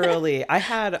 Literally. I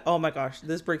had, oh my gosh,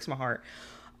 this breaks my heart.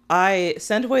 I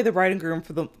sent away the bride and groom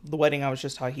for the wedding I was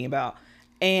just talking about.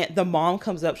 And the mom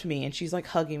comes up to me and she's like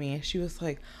hugging me. And she was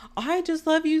like, I just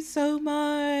love you so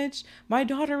much. My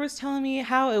daughter was telling me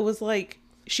how it was like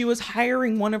she was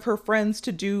hiring one of her friends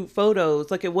to do photos.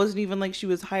 Like it wasn't even like she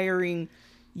was hiring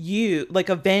you, like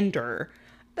a vendor.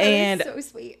 That and is so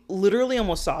sweet. Literally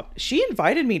almost sobbed. She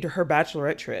invited me to her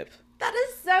bachelorette trip. That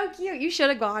is so cute. You should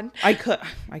have gone. I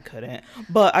couldn't,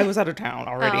 but I was out of town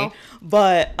already. Oh.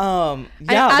 But I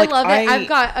like, love it. I've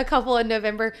got a couple in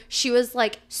November. She was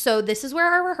like, so this is where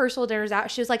our rehearsal dinner's at.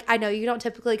 She was like, I know you don't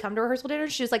typically come to rehearsal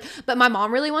dinners. She was like, but my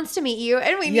mom really wants to meet you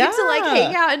and we need to like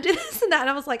hang out and do this and that. And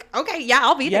I was like, okay, yeah,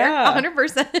 I'll be there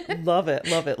 100%. Love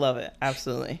it.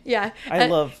 Absolutely. Yeah. I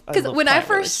love because when I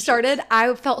first started,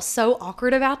 I felt so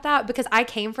awkward about that because I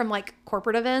came from like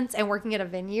corporate events and working at a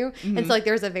venue. And so like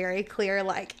there's a very clear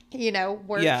like, you know,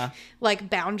 work like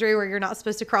boundary where you're not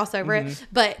supposed to cross over it.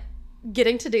 But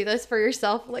getting to do this for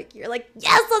yourself, like you're like,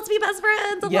 yes, let's be best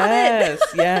friends. I love it.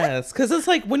 Yes. Because it's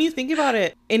like when you think about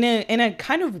it in a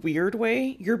kind of weird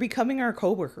way, you're becoming our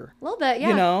coworker. A little bit,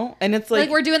 yeah. You know, and it's like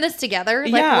we're doing this together.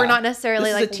 Like we're not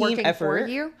necessarily like working effort for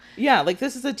you. Yeah, like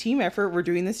this is a team effort. We're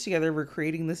doing this together. We're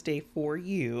creating this day for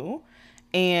you,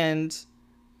 and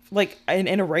like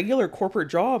in a regular corporate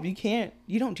job, you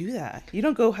don't do that. You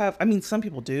don't go have, I mean, some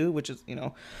people do, which is, you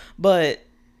know, but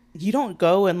you don't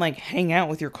go and like hang out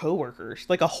with your coworkers,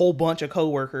 like a whole bunch of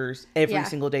coworkers every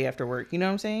single day after work. You know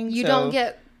what I'm saying? You don't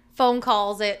get phone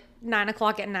calls at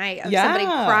 9:00 at night of somebody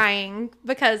crying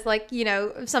because like, you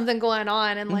know, something going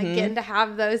on and like getting to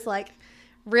have those like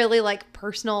really like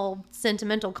personal,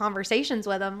 sentimental conversations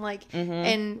with them. Like,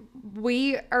 and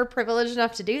we are privileged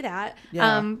enough to do that.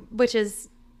 Which is,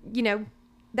 you know,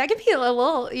 that can be a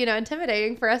little, you know,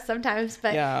 intimidating for us sometimes,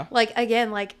 but like,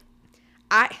 again, like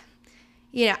I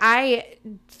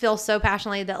feel so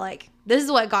passionately that like, this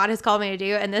is what God has called me to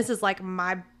do. And this is like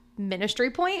my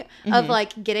ministry point of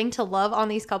like getting to love on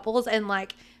these couples and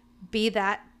like be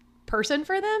that person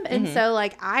for them. And so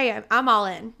like I'm all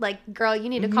in. Like, girl, you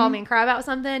need to call me and cry about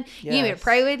something. You need me to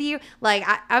pray with you. Like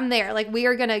I'm there. Like we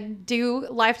are gonna do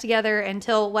life together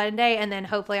until wedding day, and then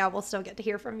hopefully I will still get to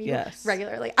hear from you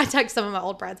regularly. I text some of my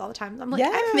old brides all the time. I'm like,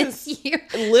 I miss you.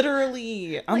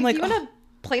 Literally. I'm like, you wanna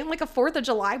plan like a 4th of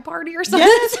July party or something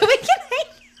so we can hang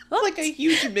out? Like a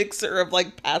huge mixer of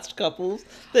like past couples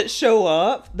that show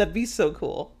up. That'd be so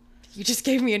cool. You just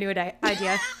gave me a new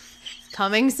idea.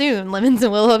 Coming soon, Lemons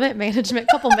and Willow Event Management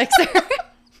couple mixer.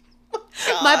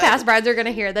 My past brides are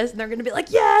gonna hear this and they're gonna be like,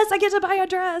 "Yes, I get to buy a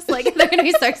dress!" Like they're gonna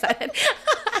be so excited.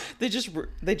 They just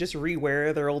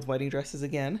rewear their old wedding dresses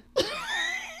again.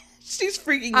 She's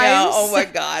freaking out. Oh my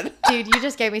God. Dude, you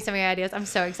just gave me so many ideas. I'm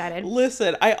so excited.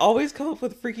 Listen, I always come up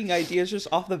with freaking ideas just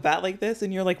off the bat like this,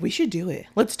 and you're like, we should do it.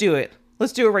 Let's do it.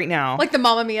 Let's do it right now. Like the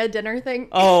Mamma Mia dinner thing.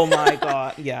 Oh my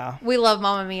God. Yeah. We love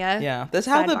Mamma Mia. Yeah. That's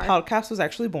how the Sidebar. podcast was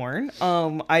actually born.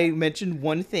 I mentioned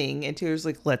one thing, and Taylor's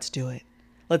like, let's do it.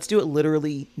 Let's do it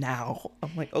literally now.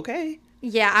 I'm like, okay.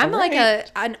 Yeah, I'm All like right.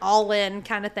 an all-in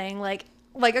kind of thing. Like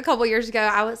a couple years ago,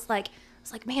 I was like,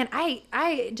 man,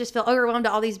 I just feel overwhelmed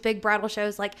at all these big bridal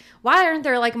shows. Like, why aren't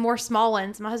there like more small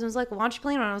ones? My husband was like, well, why don't you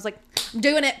plan one? I was like, I'm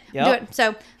doing it. Yep. I'm doing it.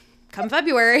 So come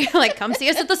February, like come see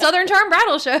us at the Southern Charm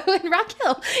Bridal Show in Rock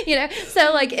Hill, you know?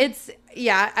 So like, it's,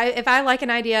 yeah, if I like an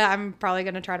idea, I'm probably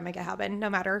going to try to make it happen no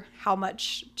matter how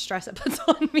much stress it puts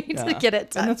on me to get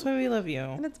it done. And that's why we love you.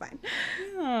 And it's fine.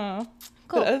 Yeah.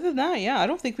 Cool. But other than that, yeah, I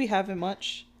don't think we have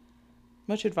much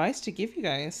advice to give you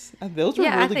guys. Those were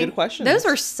I really think good questions. Those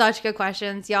were such good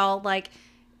questions, y'all. Like,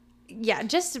 yeah,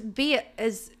 just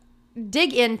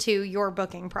dig into your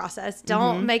booking process.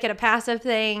 Don't make it a passive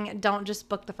thing. Don't just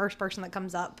book the first person that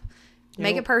comes up.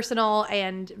 Make it personal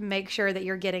and make sure that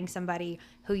you're getting somebody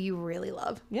who you really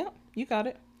love. Yeah, you got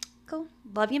it. Cool.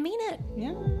 Love you, mean it.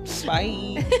 Yeah.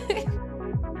 Bye.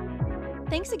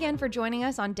 Thanks again for joining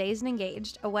us on Dazed and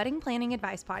Engaged, a wedding planning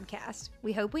advice podcast.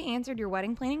 We hope we answered your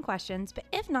wedding planning questions, but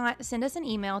if not, send us an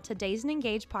email to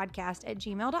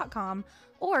dazedandengagedpodcast@gmail.com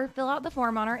or fill out the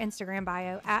form on our Instagram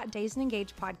bio at Dazed and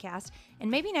Engaged Podcast,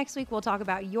 and maybe next week we'll talk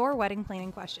about your wedding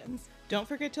planning questions. Don't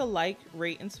forget to like,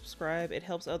 rate, and subscribe. It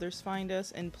helps others find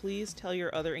us, and please tell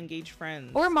your other engaged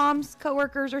friends. Or moms,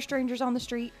 coworkers, or strangers on the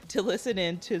street. To listen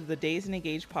in to the Dazed and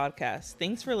Engaged podcast.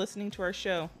 Thanks for listening to our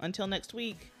show. Until next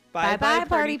week. Bye-bye,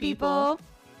 party people.